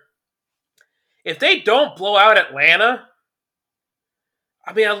where if they don't blow out Atlanta,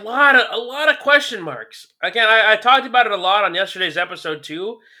 a lot of question marks. Again, I talked about it a lot on yesterday's episode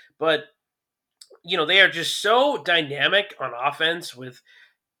too, but they are just so dynamic on offense with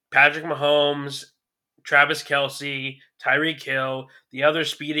Patrick Mahomes, Travis Kelce, Tyreek Hill, the other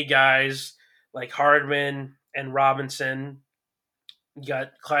speedy guys like Hardman and Robinson. You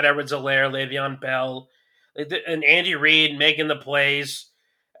got Clyde Edwards-Helaire, Le'Veon Bell, and Andy Reid making the plays.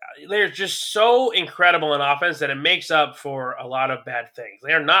 They're just so incredible in offense that it makes up for a lot of bad things.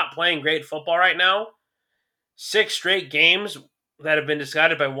 They are not playing great football right now. 6 straight games that have been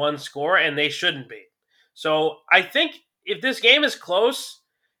decided by one score, and they shouldn't be. So I think if this game is close,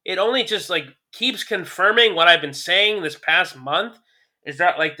 it only just keeps confirming what I've been saying this past month, is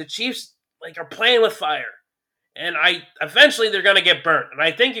that the Chiefs are playing with fire. And eventually they're going to get burnt. And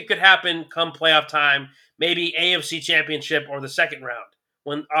I think it could happen come playoff time, maybe AFC Championship or the second round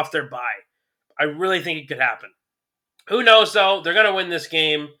when off their bye. I really think it could happen. Who knows, though? They're going to win this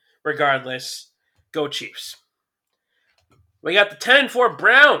game regardless. Go Chiefs. We got the 10-4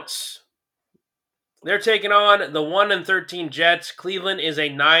 Browns. They're taking on the 1-13 Jets. Cleveland is a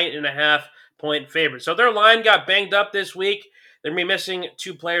 9.5-point favorite. So their line got banged up this week. They're going to be missing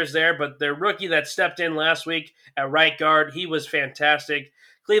 2 players there, but their rookie that stepped in last week at right guard, he was fantastic.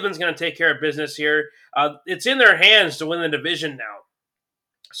 Cleveland's going to take care of business here. It's in their hands to win the division now.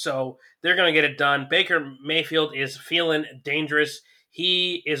 So they're going to get it done. Baker Mayfield is feeling dangerous.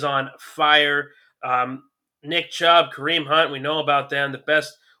 He is on fire. Nick Chubb, Kareem Hunt, we know about them. The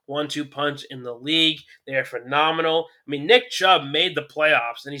best 1-2 punch in the league. They are phenomenal. Nick Chubb made the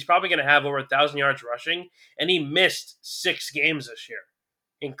playoffs, and he's probably going to have over 1,000 yards rushing, and he missed 6 games this year.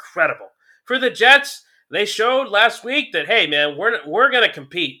 incredible. For the Jets, they showed last week that, hey, man, we're going to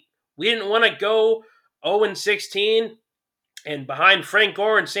compete. We didn't want to go 0-16, and behind Frank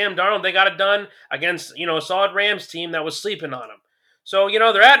Gore and Sam Darnold, they got it done against, a solid Rams team that was sleeping on them. So,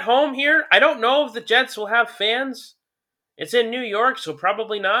 they're at home here. I don't know if the Jets will have fans. It's in New York, so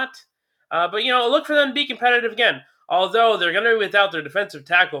probably not. But, look for them to be competitive again. Although they're going to be without their defensive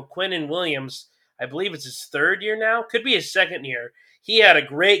tackle, Quinnen Williams. I believe it's his third year now. Could be his second year. He had a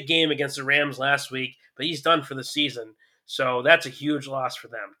great game against the Rams last week, but he's done for the season. So that's a huge loss for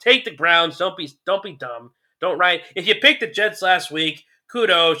them. Take the Browns. Don't be dumb. Don't write. If you picked the Jets last week,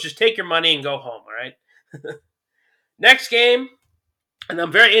 kudos. Just take your money and go home, all right? Next game, and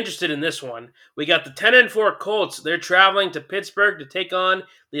I'm very interested in this one. We got the 10-4 Colts. They're traveling to Pittsburgh to take on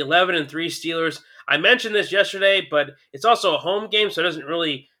the 11-3 Steelers. I mentioned this yesterday, but it's also a home game, so it doesn't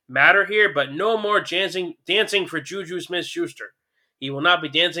really matter here. But no more dancing for Juju Smith-Schuster. He will not be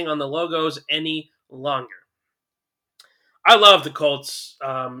dancing on the logos any longer. I love the Colts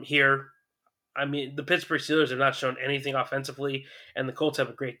here. I mean, the Pittsburgh Steelers have not shown anything offensively, and the Colts have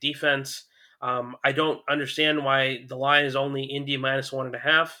a great defense. I don't understand why the line is only Indy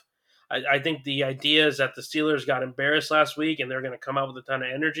 -1.5. I think the idea is that the Steelers got embarrassed last week, and they're going to come out with a ton of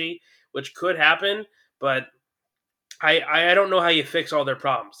energy, which could happen, but I don't know how you fix all their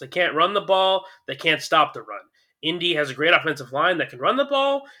problems. They can't run the ball. They can't stop the run. Indy has a great offensive line that can run the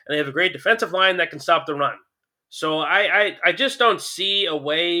ball, and they have a great defensive line that can stop the run. So I just don't see a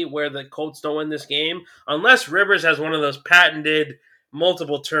way where the Colts don't win this game unless Rivers has one of those patented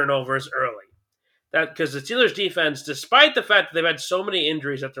multiple turnovers early. Because the Steelers defense, despite the fact that they've had so many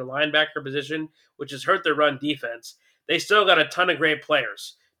injuries at their linebacker position, which has hurt their run defense, they still got a ton of great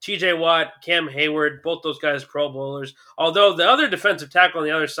players. TJ Watt, Cam Hayward, both those guys Pro Bowlers. Although the other defensive tackle on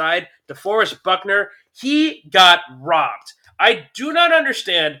the other side, DeForest Buckner, he got robbed. I do not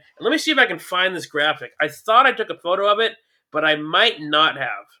understand. Let me see if I can find this graphic. I thought I took a photo of it, but I might not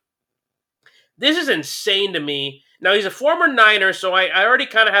have. This is insane to me. Now, he's a former Niner, so I already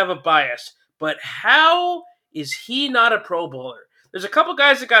kind of have a bias. But how is he not a Pro Bowler? There's a couple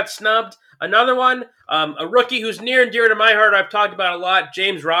guys that got snubbed. Another one, a rookie who's near and dear to my heart, I've talked about a lot,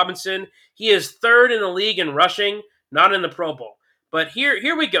 James Robinson. He is third in the league in rushing, not in the Pro Bowl. But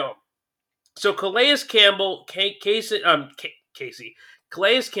here we go. So Calais Campbell, Calais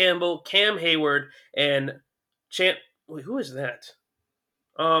Campbell, Cam Hayward, and who is that?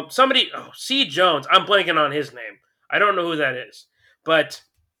 C. Jones. I'm blanking on his name. I don't know who that is. But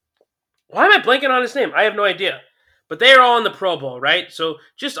why am I blanking on his name? I have no idea. But they are all in the Pro Bowl, right? So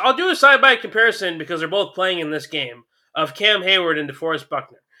I'll do a side-by comparison because they're both playing in this game of Cam Hayward and DeForest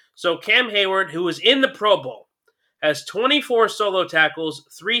Buckner. So Cam Hayward, who was in the Pro Bowl, has 24 solo tackles,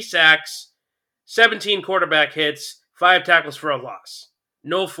 3 sacks, 17 quarterback hits, 5 tackles for a loss.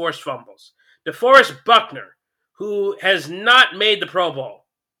 No forced fumbles. DeForest Buckner, who has not made the Pro Bowl,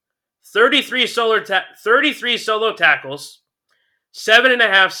 33 solo tackles,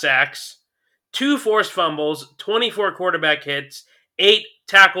 7.5 sacks, 2 forced fumbles, 24 quarterback hits, 8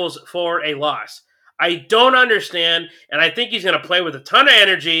 tackles for a loss. I don't understand, and I think he's going to play with a ton of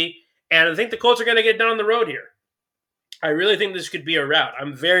energy, and I think the Colts are going to get down the road here. I really think this could be a rout.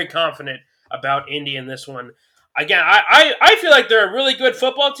 I'm very confident about Indy in this one. Again, I feel like they're a really good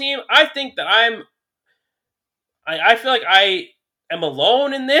football team. I think that I feel like I am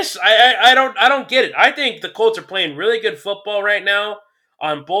alone in this. I don't get it. I think the Colts are playing really good football right now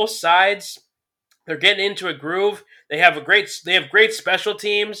on both sides. They're getting into a groove. They have great special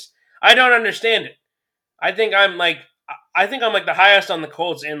teams. I don't understand it. I think I'm like the highest on the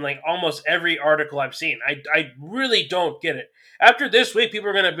Colts in like almost every article I've seen. I really don't get it. After this week, people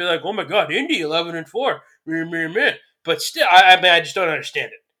are going to be like, "Oh my God, Indy 11-4." But still, I just don't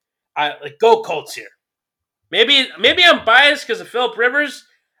understand it. Go Colts here. Maybe I'm biased because of Philip Rivers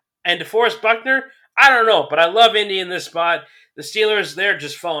and DeForest Buckner. I don't know, but I love Indy in this spot. The Steelers, they're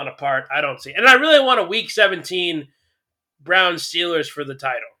just falling apart. I don't see it. And I really want a Week 17 Browns Steelers for the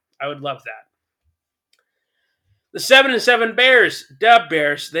title. I would love that. The 7-7 Bears, Dub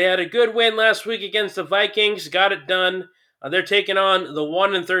Bears, they had a good win last week against the Vikings. Got it done. They're taking on the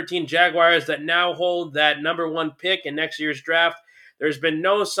 1-13 Jaguars that now hold that number 1 pick in next year's draft. There's been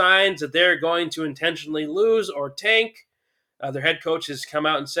no signs that they're going to intentionally lose or tank. Their head coach has come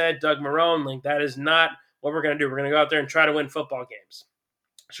out and said, Doug Marrone, like that is not what we're going to do. We're going to go out there and try to win football games.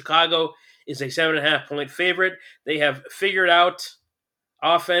 Chicago is a 7.5-point favorite. They have figured out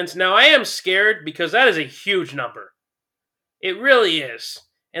offense. Now, I am scared because that is a huge number. It really is.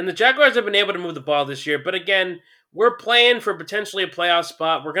 And the Jaguars have been able to move the ball this year. But again, we're playing for potentially a playoff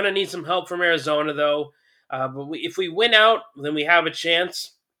spot. We're going to need some help from Arizona, though. If we win out, then we have a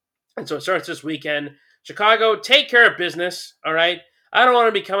chance. And so it starts this weekend. Chicago, take care of business. All right. I don't want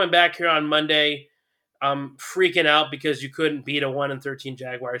to be coming back here on Monday, freaking out because you couldn't beat a 1-13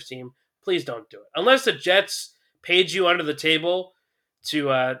 Jaguars team. Please don't do it unless the Jets paid you under the table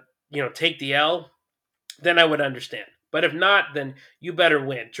to take the L. Then I would understand. But if not, then you better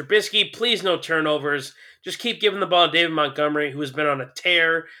win. Trubisky, please no turnovers. Just keep giving the ball to David Montgomery, who has been on a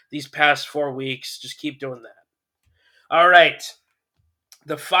tear these past 4 weeks. Just keep doing that. All right.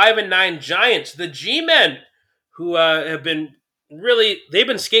 The 5-9 Giants, the G-Men, who have been they've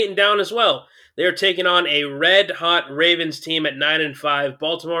been skating down as well. They're taking on a red-hot Ravens team at 9-5.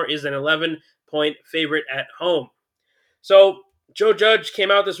 Baltimore is an 11-point favorite at home. So Joe Judge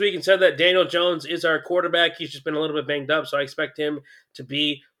came out this week and said that Daniel Jones is our quarterback. He's just been a little bit banged up, so I expect him to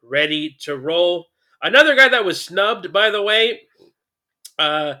be ready to roll. Another guy that was snubbed, by the way,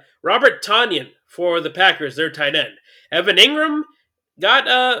 Robert Tonyan for the Packers, their tight end. Evan Ingram got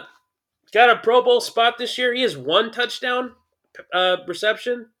a Pro Bowl spot this year. He has 1 touchdown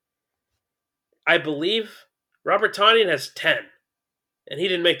reception, I believe. Robert Tonyan has 10, and he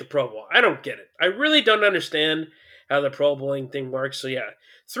didn't make the Pro Bowl. I don't get it. I really don't understand how the Pro Bowling thing works. So yeah,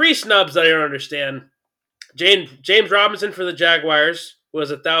 3 snubs that I don't understand. James Robinson for the Jaguars, who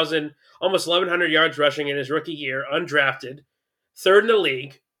has almost 1,100 yards rushing in his rookie year, undrafted, 3rd in the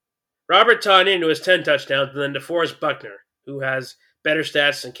league. Robert Tonyan, who has 10 touchdowns, and then DeForest Buckner, who has better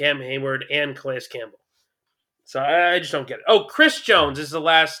stats than Cam Hayward and Calais Campbell. So I just don't get it. Oh, Chris Jones is the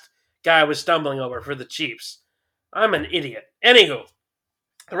last guy I was stumbling over for the Chiefs. I'm an idiot. Anywho,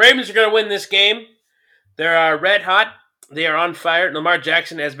 the Ravens are going to win this game. They're red hot. They are on fire. Lamar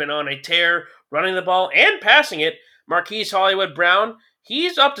Jackson has been on a tear running the ball and passing it. Marquise Hollywood Brown,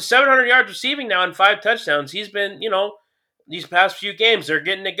 he's up to 700 yards receiving now and 5 touchdowns. He's been, these past few games, they're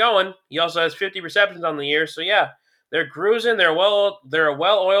getting it going. He also has 50 receptions on the year. So, yeah, they're cruising. They're a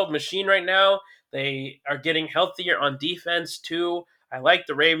well-oiled machine right now. They are getting healthier on defense, too. I like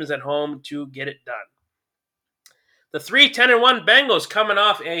the Ravens at home to get it done. The 3-10-1 Bengals coming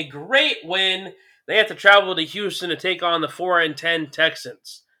off a great win. They have to travel to Houston to take on the 4-10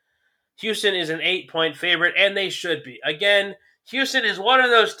 Texans. Houston is an 8-point favorite, and they should be. Again, Houston is one of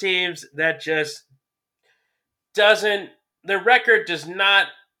those teams that just their record does not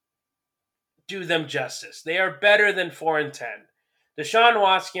do them justice. They are better than 4-10. Deshaun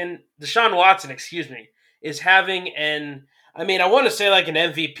Watson, is having I want to say like an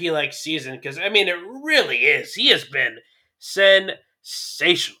MVP-like season because, it really is. He has been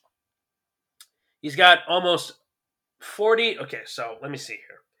sensational. He's got almost 40. Okay, so let me see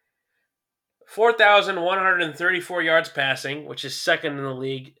here. 4,134 yards passing, which is 2nd in the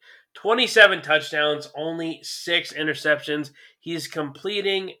league. 27 touchdowns, only 6 interceptions. He's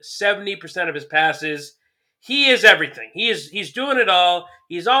completing 70% of his passes. He is everything. He's doing it all.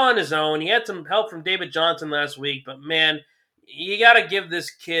 He's all on his own. He had some help from David Johnson last week, but man, you got to give this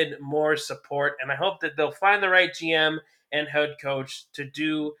kid more support, and I hope that they'll find the right GM and head coach to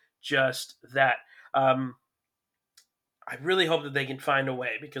do just that. I really hope that they can find a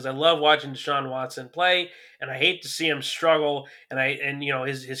way because I love watching Deshaun Watson play, and I hate to see him struggle and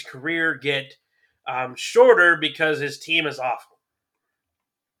his career get shorter because his team is awful.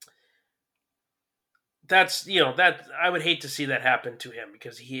 That I would hate to see that happen to him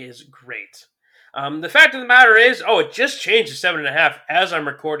because he is great. The fact of the matter is, it just changed to 7.5 as I'm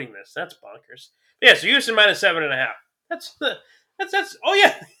recording this. That's bonkers. Yeah, so Houston minus 7.5. That's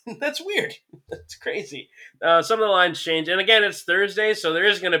that's weird. That's crazy. Some of the lines change, and again, it's Thursday, so there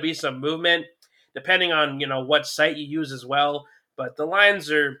is going to be some movement depending on what site you use as well. But the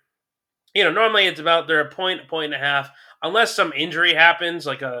lines are, normally it's about they're a point and a half, unless some injury happens,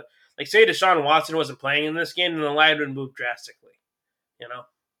 like say Deshaun Watson wasn't playing in this game, then the line would move drastically.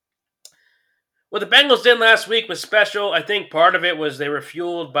 What the Bengals did last week was special. I think part of it was they were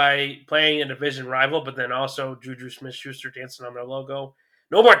fueled by playing a division rival, but then also Juju Smith-Schuster dancing on their logo.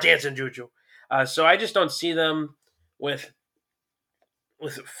 No more dancing, Juju. So I just don't see them with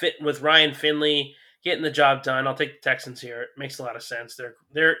Ryan Finley getting the job done. I'll take the Texans here. It makes a lot of sense.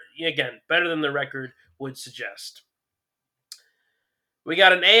 They're again better than the record would suggest. We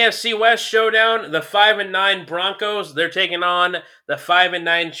got an AFC West showdown. The 5-9 Broncos, they're taking on the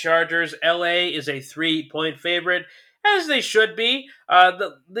 5-9 Chargers. LA is a 3-point favorite, as they should be.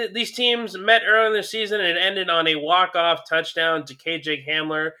 These teams met early in the season and it ended on a walk-off touchdown to KJ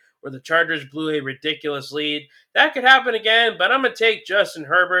Hamler, where the Chargers blew a ridiculous lead. That could happen again, but I'm going to take Justin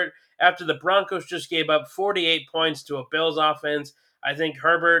Herbert after the Broncos just gave up 48 points to a Bills offense. I think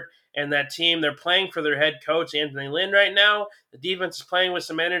Herbert and that team, they're playing for their head coach, Anthony Lynn, right now. The defense is playing with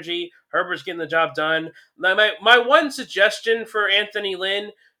some energy. Herbert's getting the job done. My one suggestion for Anthony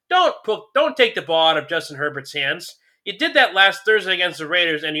Lynn, don't take the ball out of Justin Herbert's hands. You did that last Thursday against the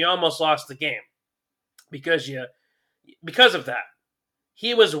Raiders, and you almost lost the game because of that.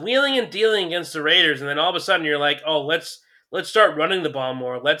 He was wheeling and dealing against the Raiders, and then all of a sudden you're like, oh, let's start running the ball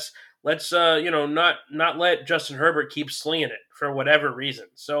more. Let's not let Justin Herbert keep slinging it for whatever reason.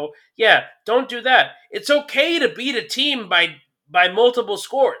 So yeah, don't do that. It's okay to beat a team by multiple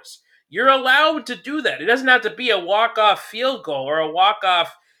scores. You're allowed to do that. It doesn't have to be a walk-off field goal or a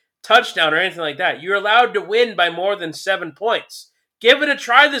walk-off touchdown or anything like that. You're allowed to win by more than 7 points. Give it a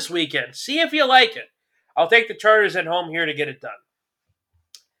try this weekend. See if you like it. I'll take the Chargers at home here to get it done.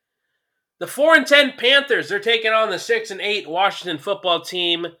 The 4-10 Panthers, they're taking on the 6-8 Washington football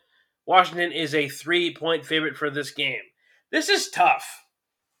team. Washington is a 3-point favorite for this game. This is tough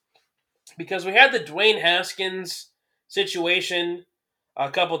because we had the Dwayne Haskins situation a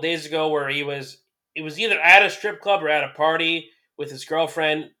couple days ago where it was either at a strip club or at a party with his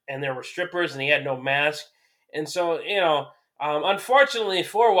girlfriend, and there were strippers and he had no mask. And so, unfortunately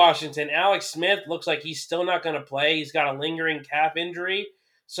for Washington, Alex Smith looks like he's still not going to play. He's got a lingering calf injury.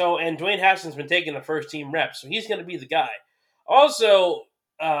 So, and Dwayne Haskins has been taking the first team reps, so he's going to be the guy. Also,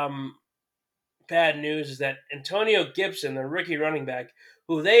 bad news is that Antonio Gibson, the rookie running back,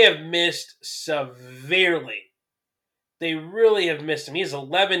 who they have missed severely. They really have missed him. He has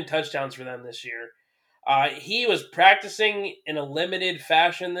 11 touchdowns for them this year. He was practicing in a limited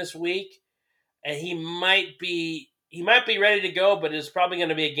fashion this week, and he might be ready to go, but it's probably going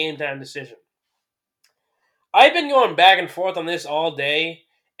to be a game time decision. I've been going back and forth on this all day,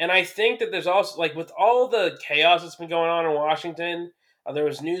 and I think that there's also, like, with all the chaos that's been going on in Washington, there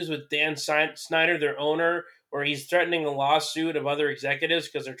was news with Dan Snyder, their owner, where he's threatening a lawsuit of other executives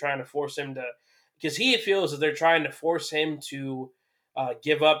because they're trying to force him to, because he feels that they're trying to force him to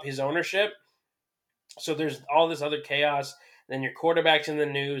give up his ownership. So there's all this other chaos. Then your quarterback's in the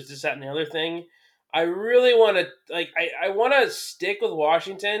news, this, that, and the other thing. I really want to, I want to stick with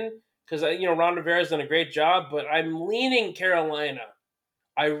Washington because, Ron Rivera's done a great job, but I'm leaning Carolina.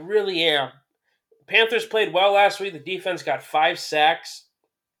 I really am. Panthers played well last week. The defense got 5 sacks.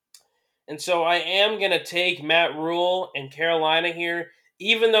 And so I am going to take Matt Rule and Carolina here,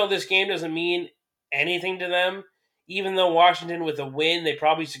 even though this game doesn't mean anything to them. Even though Washington, with a win, they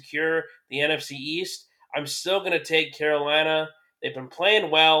probably secure the NFC East, I'm still going to take Carolina. They've been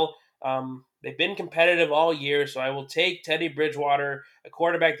playing well. They've been competitive all year, so I will take Teddy Bridgewater, a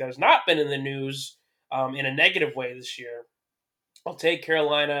quarterback that has not been in the news in a negative way this year. I'll take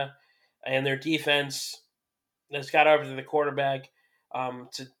Carolina and their defense that's got over to the quarterback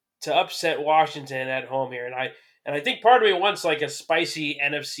to upset Washington at home here. And I think part of me wants like a spicy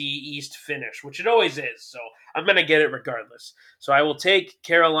NFC East finish, which it always is. So I'm going to get it regardless. So I will take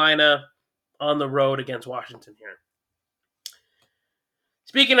Carolina on the road against Washington here.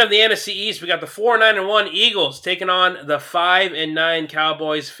 Speaking of the NFC East, we got the 4-9-1 Eagles taking on the 5-9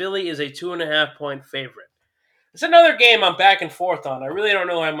 Cowboys. Philly is a 2.5-point favorite. It's another game I'm back and forth on. I really don't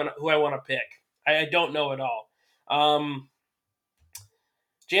know who I want to pick. I don't know at all.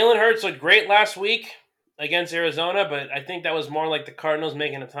 Jalen Hurts looked great last week against Arizona, but I think that was more like the Cardinals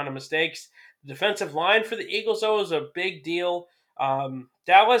making a ton of mistakes. The defensive line for the Eagles, though, is a big deal.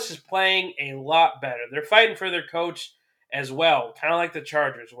 Dallas is playing a lot better. They're fighting for their coach as well, kind of like the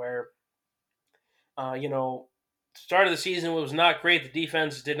Chargers, where, start of the season was not great. The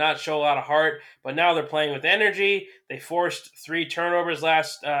defense did not show a lot of heart, but now they're playing with energy. They forced 3 turnovers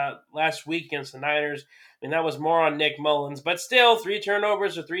last week against the Niners. I mean, that was more on Nick Mullins, but still, 3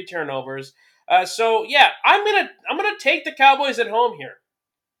 turnovers are 3 turnovers. So yeah, I'm gonna take the Cowboys at home here.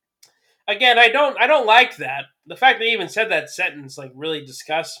 Again, I don't like that. The fact that he even said that sentence really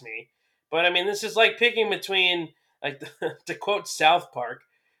disgusts me. But I mean, this is like picking between, to quote South Park,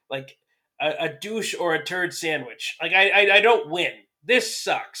 like a douche or a turd sandwich. I don't win. This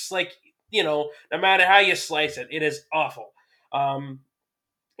sucks. No matter how you slice it, it is awful.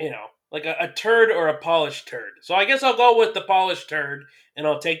 Like a turd or a polished turd. So I guess I'll go with the polished turd, and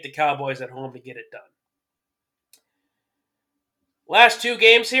I'll take the Cowboys at home to get it done. Last 2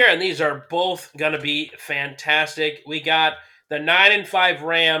 games here, and these are both going to be fantastic. We got the 9-5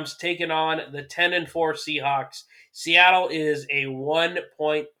 Rams taking on the 10-4 Seahawks. Seattle is a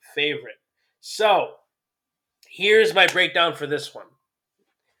 1-point favorite. So, here's my breakdown for this one.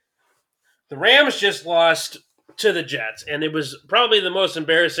 The Rams just lost to the Jets, and it was probably the most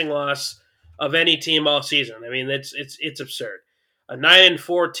embarrassing loss of any team all season. I mean, it's absurd. A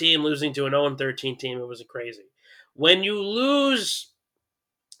 9-4 team losing to an 0-13 team, it was crazy. When you lose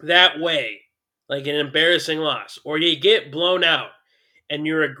that way, like an embarrassing loss, or you get blown out and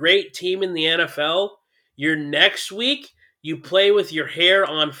you're a great team in the NFL, your next week you play with your hair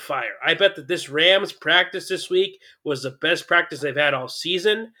on fire. I bet that this Rams practice this week was the best practice they've had all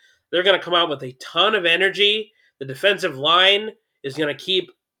season. They're going to come out with a ton of energy. The defensive line is going to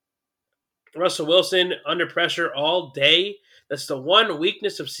keep Russell Wilson under pressure all day. That's the one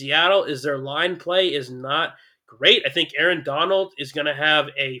weakness of Seattle is their line play is not great. I think Aaron Donald is going to have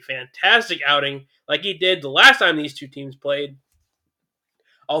a fantastic outing like he did the last time these two teams played.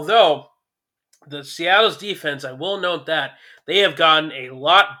 Although the Seattle's defense, I will note that they have gotten a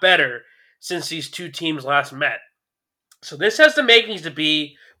lot better since these two teams last met. So this has the makings to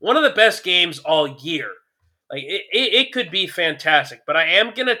be one of the best games all year. Like it could be fantastic, but I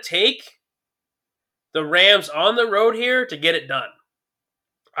am going to take the Rams on the road here to get it done.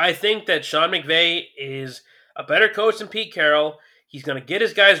 I think that Sean McVay is a better coach than Pete Carroll. He's going to get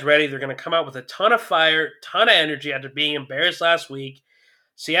his guys ready. They're going to come out with a ton of fire, ton of energy after being embarrassed last week.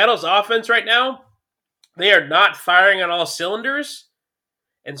 Seattle's offense right now, they are not firing on all cylinders.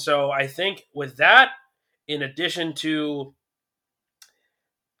 And so I think with that, in addition to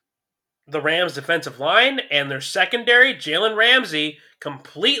the Rams' defensive line and their secondary, Jalen Ramsey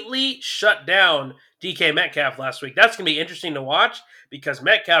completely shut down DK Metcalf last week. That's going to be interesting to watch because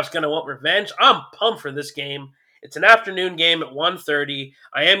Metcalf's going to want revenge. I'm pumped for this game. It's an afternoon game at 1:30.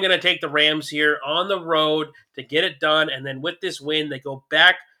 I am going to take the Rams here on the road to get it done. And then with this win, they go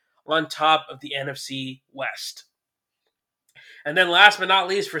back on top of the NFC West. And then last but not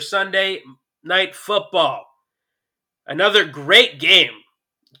least for Sunday Night Football. Another great game.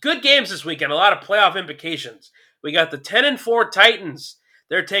 Good games this weekend. A lot of playoff implications. We got the 10-4 Titans.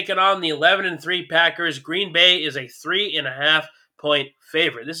 They're taking on the 11-3 Packers. Green Bay is a 3.5-point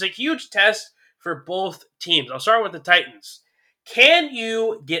favorite. This is a huge test for both teams. I'll start with the Titans. Can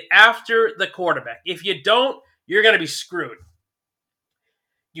you get after the quarterback? If you don't, you're going to be screwed.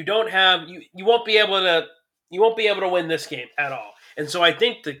 You won't be able to win this game at all. And so I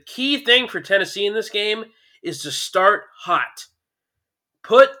think the key thing for Tennessee in this game is to start hot.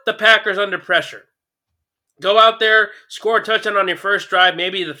 Put the Packers under pressure. Go out there, score a touchdown on your first drive.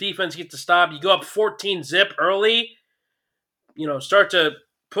 Maybe the defense gets to stop. You go up 14-zip early. Start to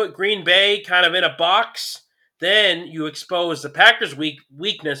put Green Bay kind of in a box. Then you expose the Packers'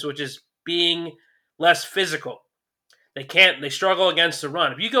 weakness, which is being less physical. They struggle against the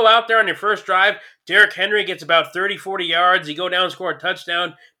run. If you go out there on your first drive, Derrick Henry gets about 30, 40 yards. You go down, score a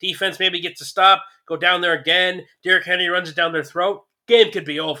touchdown. Defense maybe gets to stop. Go down there again. Derrick Henry runs it down their throat. Game could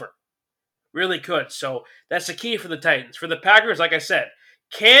be over. Really could. So that's the key for the Titans. For the Packers, like I said,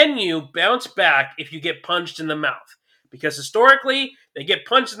 can you bounce back if you get punched in the mouth? Because historically, they get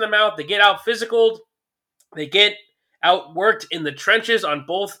punched in the mouth. They get out physicaled. They get outworked in the trenches on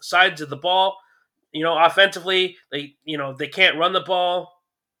both sides of the ball. Offensively, they can't run the ball.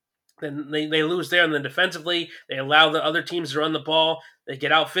 Then they lose there. And then defensively, they allow the other teams to run the ball. They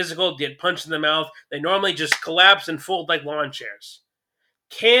get out physical, get punched in the mouth. They normally just collapse and fold like lawn chairs.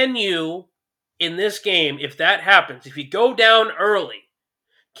 Can you, in this game, if that happens, if you go down early,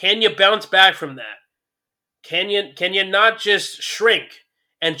 can you bounce back from that? Can you not just shrink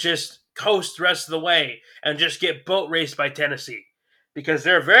and just coast the rest of the way and just get boat raced by Tennessee? Because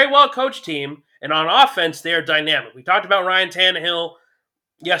they're a very well-coached team, and on offense, they are dynamic. We talked about Ryan Tannehill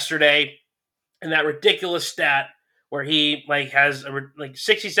yesterday and that ridiculous stat where he has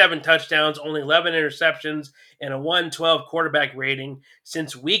 67 touchdowns, only 11 interceptions, and a 112 quarterback rating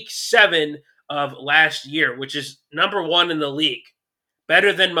since week 7 of last year, which is number 1 in the league.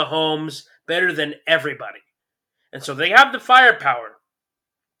 Better than Mahomes, better than everybody. And so they have the firepower.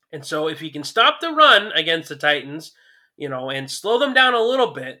 And so if you can stop the run against the Titans, and slow them down a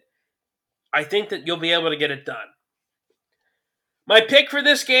little bit, I think that you'll be able to get it done. My pick for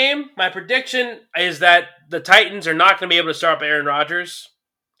this game, my prediction is that the Titans are not going to be able to start up Aaron Rodgers.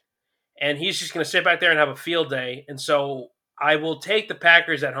 And he's just going to sit back there and have a field day. And so I will take the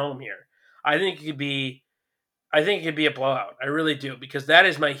Packers at home here. I think it could be a blowout. I really do. Because that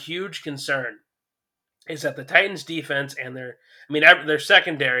is my huge concern. Is that the Titans defense and their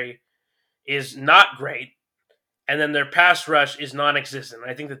secondary is not great. And then their pass rush is non-existent.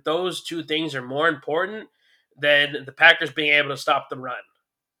 I think that those two things are more important than the Packers being able to stop the run.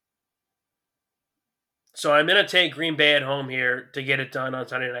 So I'm going to take Green Bay at home here to get it done on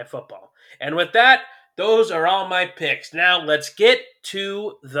Sunday Night Football. And with that, those are all my picks. Now let's get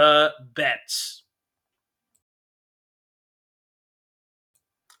to the bets.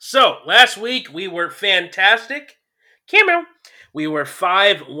 So last week we were fantastic. We were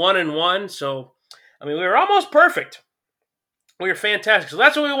 5-1-1. So we were almost perfect. We are fantastic. So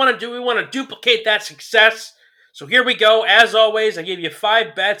that's what we want to do. We want to duplicate that success. So here we go. As always, I give you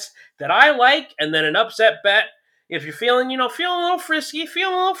 5 bets that I like and then an upset bet. If you're feeling, feeling a little frisky,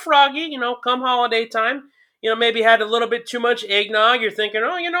 feeling a little froggy, come holiday time, maybe had a little bit too much eggnog. You're thinking,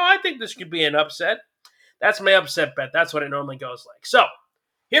 oh, I think this could be an upset. That's my upset bet. That's what it normally goes like. So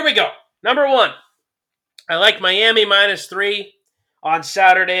here we go. Number 1, I like Miami -3 on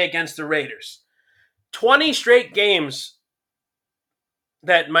Saturday against the Raiders. 20 straight games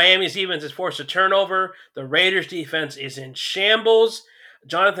that Miami's defense has forced a turnover. The Raiders' defense is in shambles.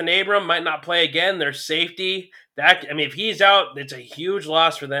 Jonathan Abram might not play again. Their safety, if he's out, it's a huge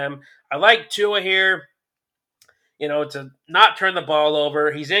loss for them. I like Tua here, to not turn the ball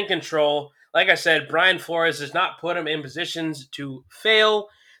over. He's in control. Like I said, Brian Flores does not put him in positions to fail.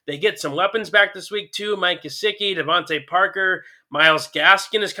 They get some weapons back this week, too. Mike Gesicki, Devontae Parker, Myles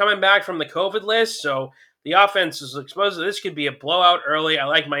Gaskin is coming back from the COVID list, so the offense is exposed. This could be a blowout early. I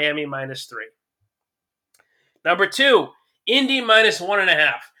like Miami -3. Number 2, Indy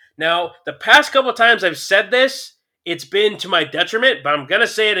 -1.5. Now, the past couple times I've said this, it's been to my detriment, but I'm going to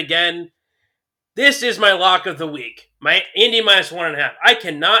say it again. This is my lock of the week. My Indy -1.5. I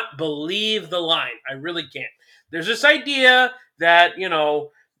cannot believe the line. I really can't. There's this idea that,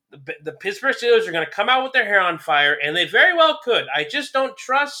 the Pittsburgh Steelers are going to come out with their hair on fire, and they very well could. I just don't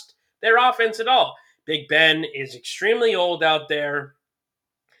trust their offense at all. Big Ben is extremely old out there.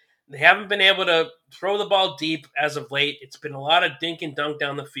 They haven't been able to throw the ball deep as of late. It's been a lot of dink and dunk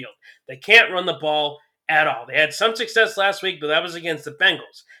down the field. They can't run the ball at all. They had some success last week, but that was against the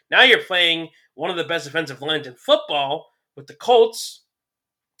Bengals. Now you're playing one of the best defensive lines in football with the Colts,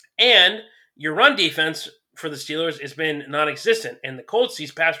 and your run defense for the Steelers has been non-existent. And the Colts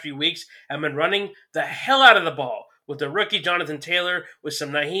these past few weeks have been running the hell out of the ball with the rookie Jonathan Taylor, with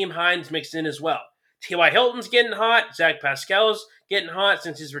some Nyheim Hines mixed in as well. T.Y. Hilton's getting hot. Zach Pascal's getting hot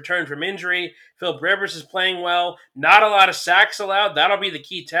since his return from injury. Philip Rivers is playing well. Not a lot of sacks allowed. That'll be the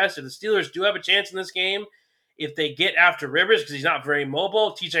key test. If the Steelers do have a chance in this game, if they get after Rivers, because he's not very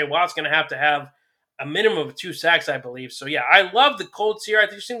mobile, T.J. Watt's going to have a minimum of 2 sacks, I believe. So, yeah, I love the Colts here. I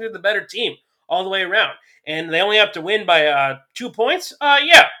just think they're the better team all the way around. And they only have to win by 2 points?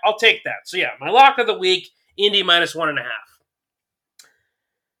 Yeah, I'll take that. So, yeah, my lock of the week, Indy -1.5.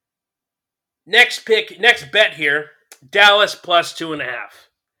 Next bet here, Dallas +2.5.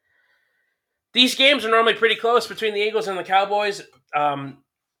 These games are normally pretty close between the Eagles and the Cowboys.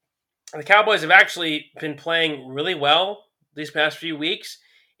 The Cowboys have actually been playing really well these past few weeks.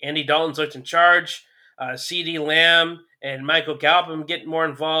 Andy Dalton's looked in charge. CeeDee Lamb and Michael Gallup have been getting more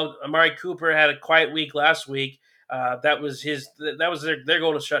involved. Amari Cooper had a quiet week last week. That was their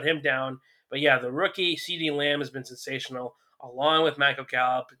goal to shut him down. But yeah, the rookie CeeDee Lamb has been sensational, along with Michael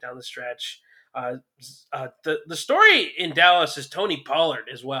Gallup down the stretch. The story in Dallas is Tony Pollard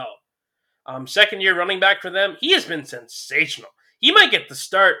as well. Second-year running back for them. He has been sensational. He might get the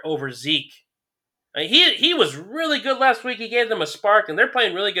start over Zeke. He was really good last week. He gave them a spark, and they're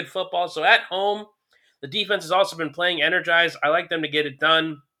playing really good football. So at home, the defense has also been playing energized. I like them to get it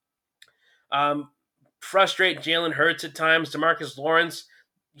done. Frustrate Jalen Hurts at times. DeMarcus Lawrence,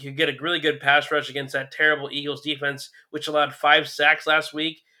 you get a really good pass rush against that terrible Eagles defense, which allowed 5 sacks last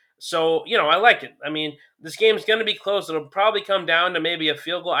week. So, I like it. This game's going to be close. It'll probably come down to maybe a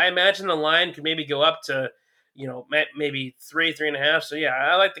field goal. I imagine the line could maybe go up to, maybe 3.5. So, yeah,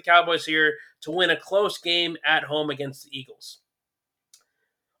 I like the Cowboys here to win a close game at home against the Eagles.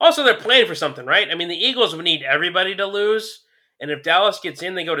 Also, they're playing for something, right? The Eagles would need everybody to lose. And if Dallas gets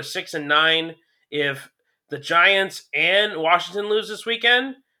in, they go to 6-9. If the Giants and Washington lose this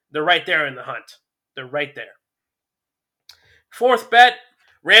weekend, they're right there in the hunt. They're right there. Fourth bet,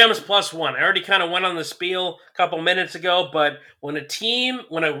 Rams +1. I already kind of went on the spiel a couple minutes ago, but when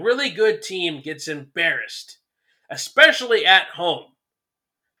a really good team gets embarrassed, especially at home,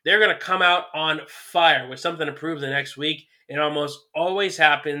 they're going to come out on fire with something to prove the next week. It almost always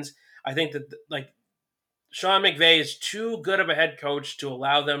happens. I think that, Sean McVay is too good of a head coach to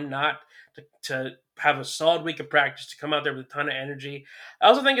allow them not to have a solid week of practice, to come out there with a ton of energy. I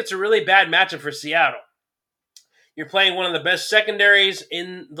also think it's a really bad matchup for Seattle. You're playing one of the best secondaries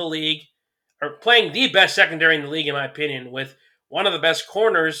in the league, or playing the best secondary in the league, in my opinion, with one of the best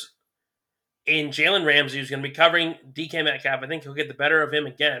corners in Jalen Ramsey, who's going to be covering DK Metcalf. I think he'll get the better of him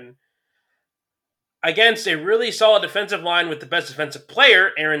again. Against a really solid defensive line with the best defensive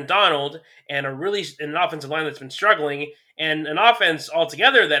player, Aaron Donald, and an offensive line that's been struggling, and an offense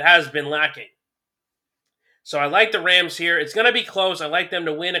altogether that has been lacking. So I like the Rams here. It's going to be close. I like them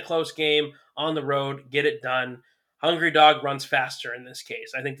to win a close game on the road, get it done. Hungry dog runs faster in this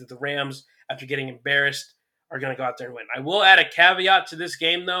case. I think that the Rams, after getting embarrassed, are going to go out there and win. I will add a caveat to this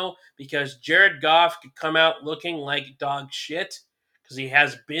game, though, because Jared Goff could come out looking like dog shit because he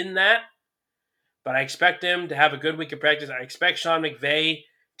has been that. But I expect him to have a good week of practice. I expect Sean McVay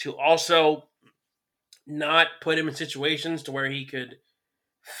to also not put him in situations to where he could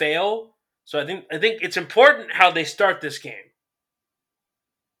fail. So I think it's important how they start this game.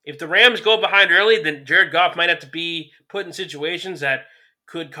 If the Rams go behind early, then Jared Goff might have to be put in situations that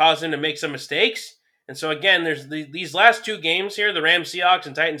could cause him to make some mistakes. And so again, there's these last two games here, the Rams, Seahawks,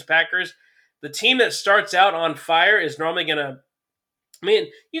 and Titans, Packers. The team that starts out on fire is normally going to, I mean,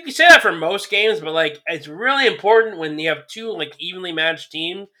 you can say that for most games, but like it's really important when you have two like evenly matched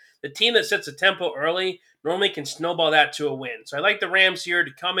teams. The team that sets a tempo early normally can snowball that to a win. So I like the Rams here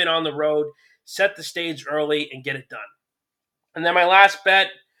to come in on the road, set the stage early, and get it done. And then my last bet,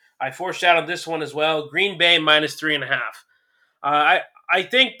 I foreshadowed this one as well. Green Bay minus 3.5. I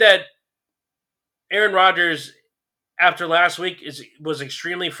think that Aaron Rodgers, after last week, was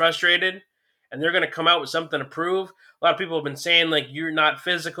extremely frustrated, and they're going to come out with something to prove. A lot of people have been saying, like, you're not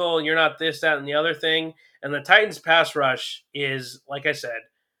physical, you're not this, that, and the other thing. And the Titans' pass rush is, like I said,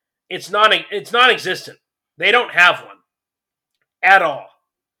 it's non-existent. They don't have one at all.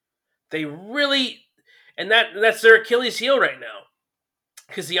 They really, and that's their Achilles heel right now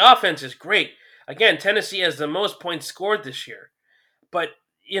because the offense is great. Again, Tennessee has the most points scored this year, but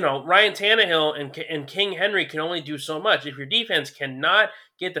Ryan Tannehill and King Henry can only do so much. If your defense cannot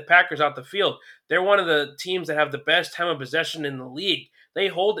get the Packers out the field, they're one of the teams that have the best time of possession in the league. They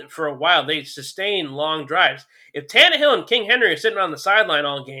hold it for a while. They sustain long drives. If Tannehill and King Henry are sitting on the sideline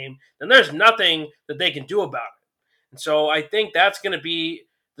all game, then there's nothing that they can do about it. And so I think that's going to be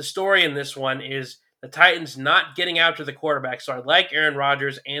the story in this one is the Titans not getting after the quarterback. So I like Aaron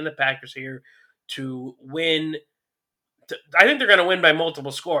Rodgers and the Packers here to win. I think they're going to win by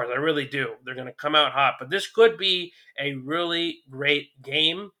multiple scores. I really do. They're going to come out hot. But this could be a really great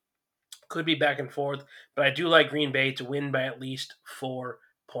game. Could be back and forth. But I do like Green Bay to win by at least 4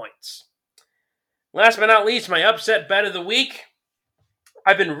 points. Last but not least, my upset bet of the week.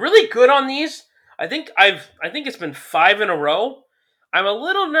 I've been really good on these. I think it's been 5 in a row. I'm a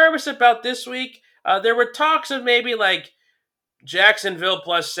little nervous about this week. There were talks of maybe like Jacksonville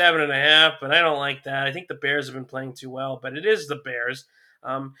plus 7.5, but I don't like that. I think the Bears have been playing too well, but it is the Bears.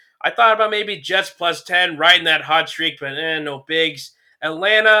 I thought about maybe Jets plus 10, riding that hot streak, but no bigs.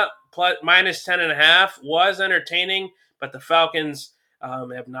 Atlanta plus minus 10.5 was entertaining, but the Falcons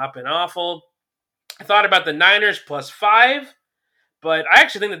have not been awful. I thought about the Niners plus 5, but I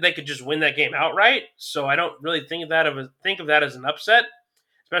actually think that they could just win that game outright. So I don't really think of that as an upset,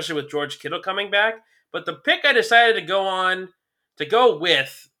 especially with George Kittle coming back. But the pick I decided to go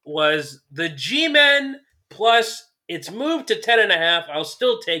with was the G-Men plus it's moved to 10.5. I'll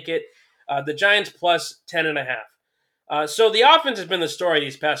still take it. The Giants plus 10.5. So the offense has been the story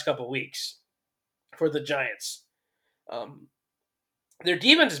these past couple weeks for the Giants. Their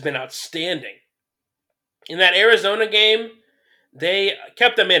defense has been outstanding. In that Arizona game, they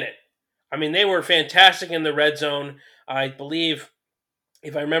kept them in it. I mean, they were fantastic in the red zone. I believe,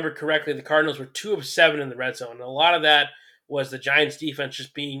 if I remember correctly, the Cardinals were 2 of 7 in the red zone. And a lot of that was the Giants' defense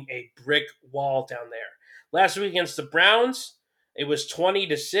just being a brick wall down there. Last week against the Browns, it was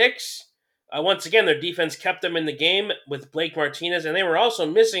 20-6. Once again, their defense kept them in the game with Blake Martinez, and they were also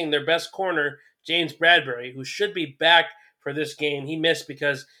missing their best corner, James Bradbury, who should be back for this game. He missed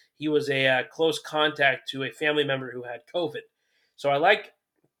because he was a close contact to a family member who had COVID. So I like,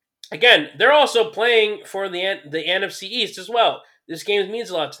 again, they're also playing for the NFC East as well. This game means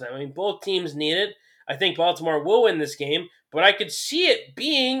a lot to them. I mean, both teams need it. I think Baltimore will win this game, but I could see it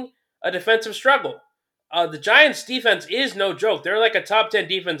being a defensive struggle. The Giants' defense is no joke. They're like a top 10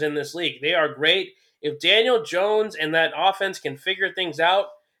 defense in this league. They are great. If Daniel Jones and that offense can figure things out,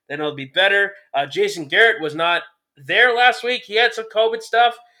 then it'll be better. Jason Garrett was not there last week. He had some COVID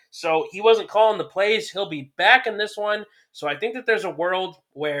stuff, so he wasn't calling the plays. He'll be back in this one. So I think that there's a world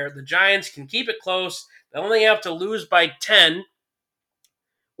where the Giants can keep it close. They only have to lose by 10,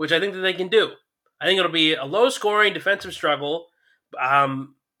 which I think that they can do. I think it'll be a low-scoring defensive struggle,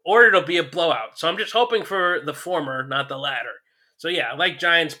 or it'll be a blowout. So I'm just hoping for the former, not the latter. So yeah, I like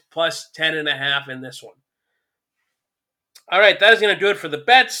Giants plus 10.5 in this one. All right, that is going to do it for the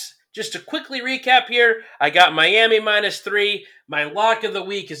bets. Just to quickly recap here, I got Miami minus 3. My lock of the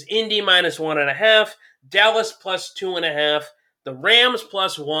week is Indy minus 1.5, Dallas plus 2.5, the Rams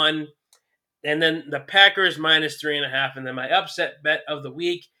plus 1, and then the Packers minus 3.5. And then my upset bet of the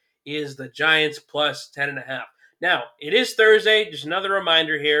week is the Giants plus 10.5. Now, it is Thursday. Just another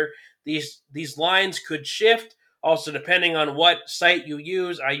reminder here. These lines could shift. Also, depending on what site you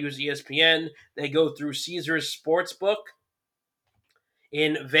use, I use ESPN. They go through Caesars Sportsbook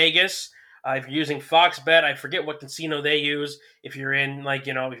in Vegas. If you're using Fox Bet, I forget what casino they use. If you're in if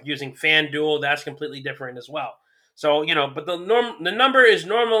you're using FanDuel, that's completely different as well. So but the number is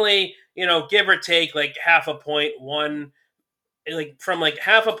normally give or take like half a point, one like from like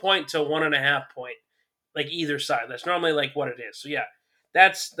half a point to 1.5 point, like either side. That's normally like what it is. So yeah,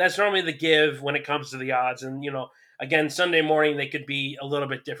 that's normally the give when it comes to the odds. And again, Sunday morning they could be a little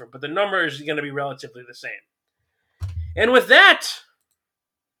bit different, but the number is going to be relatively the same. And with that,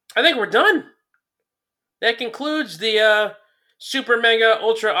 I think we're done. That concludes the super mega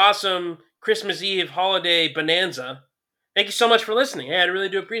ultra awesome Christmas Eve holiday bonanza. Thank you so much for listening. Hey, I really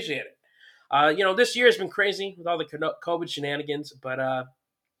do appreciate it. This year has been crazy with all the COVID shenanigans, but I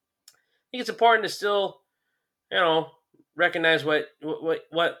think it's important to still, you know, recognize what like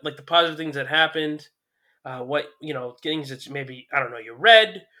the positive things that happened. What things that maybe I don't know you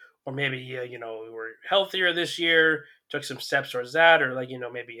read, or maybe we were healthier this year, took some steps towards that, or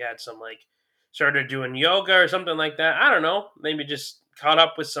maybe you had some like started doing yoga or something like that. I don't know. Maybe just caught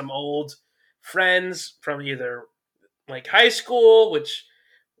up with some old friends from either like high school, which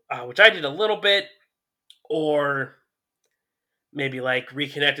I did a little bit, or maybe like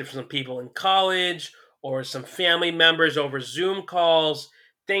reconnected with some people in college or some family members over Zoom calls,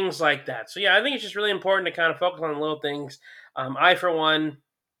 things like that. So yeah, I think it's just really important to kind of focus on the little things. I, for one,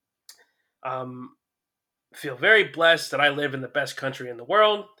 um, feel very blessed that I live in the best country in the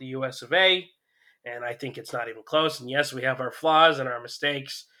world, the U.S. of A. And I think it's not even close. And yes, we have our flaws and our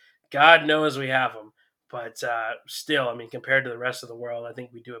mistakes. God knows we have them. But still, I mean, compared to the rest of the world, I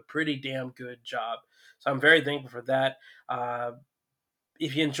think we do a pretty damn good job. So I'm very thankful for that.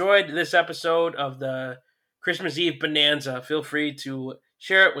 If you enjoyed this episode of the Christmas Eve Bonanza, feel free to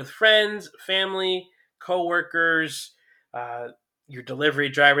share it with friends, family, coworkers, uh, your delivery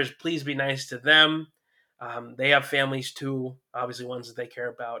drivers. Please be nice to them. They have families too, obviously ones that they care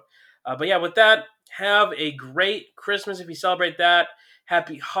about. But yeah, with that, have a great Christmas if you celebrate that.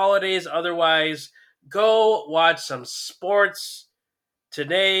 Happy holidays. Otherwise, go watch some sports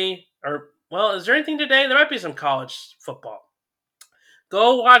today. Or, well, is there anything today? There might be some college football.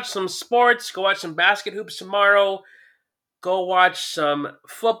 Go watch some sports. Go watch some basket hoops tomorrow. Go watch some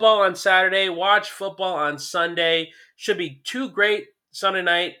football on Saturday. Watch football on Sunday. Should be two great Sunday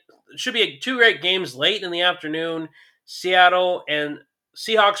night. Should be two great games late in the afternoon. Seattle and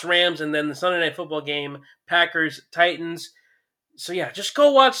Seahawks Rams, and then the Sunday night football game Packers Titans. So yeah, just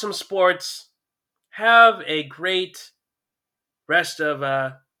go watch some sports. Have a great rest of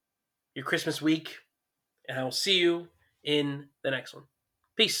your Christmas week, and I will see you in the next one.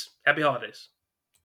 Peace. Happy holidays.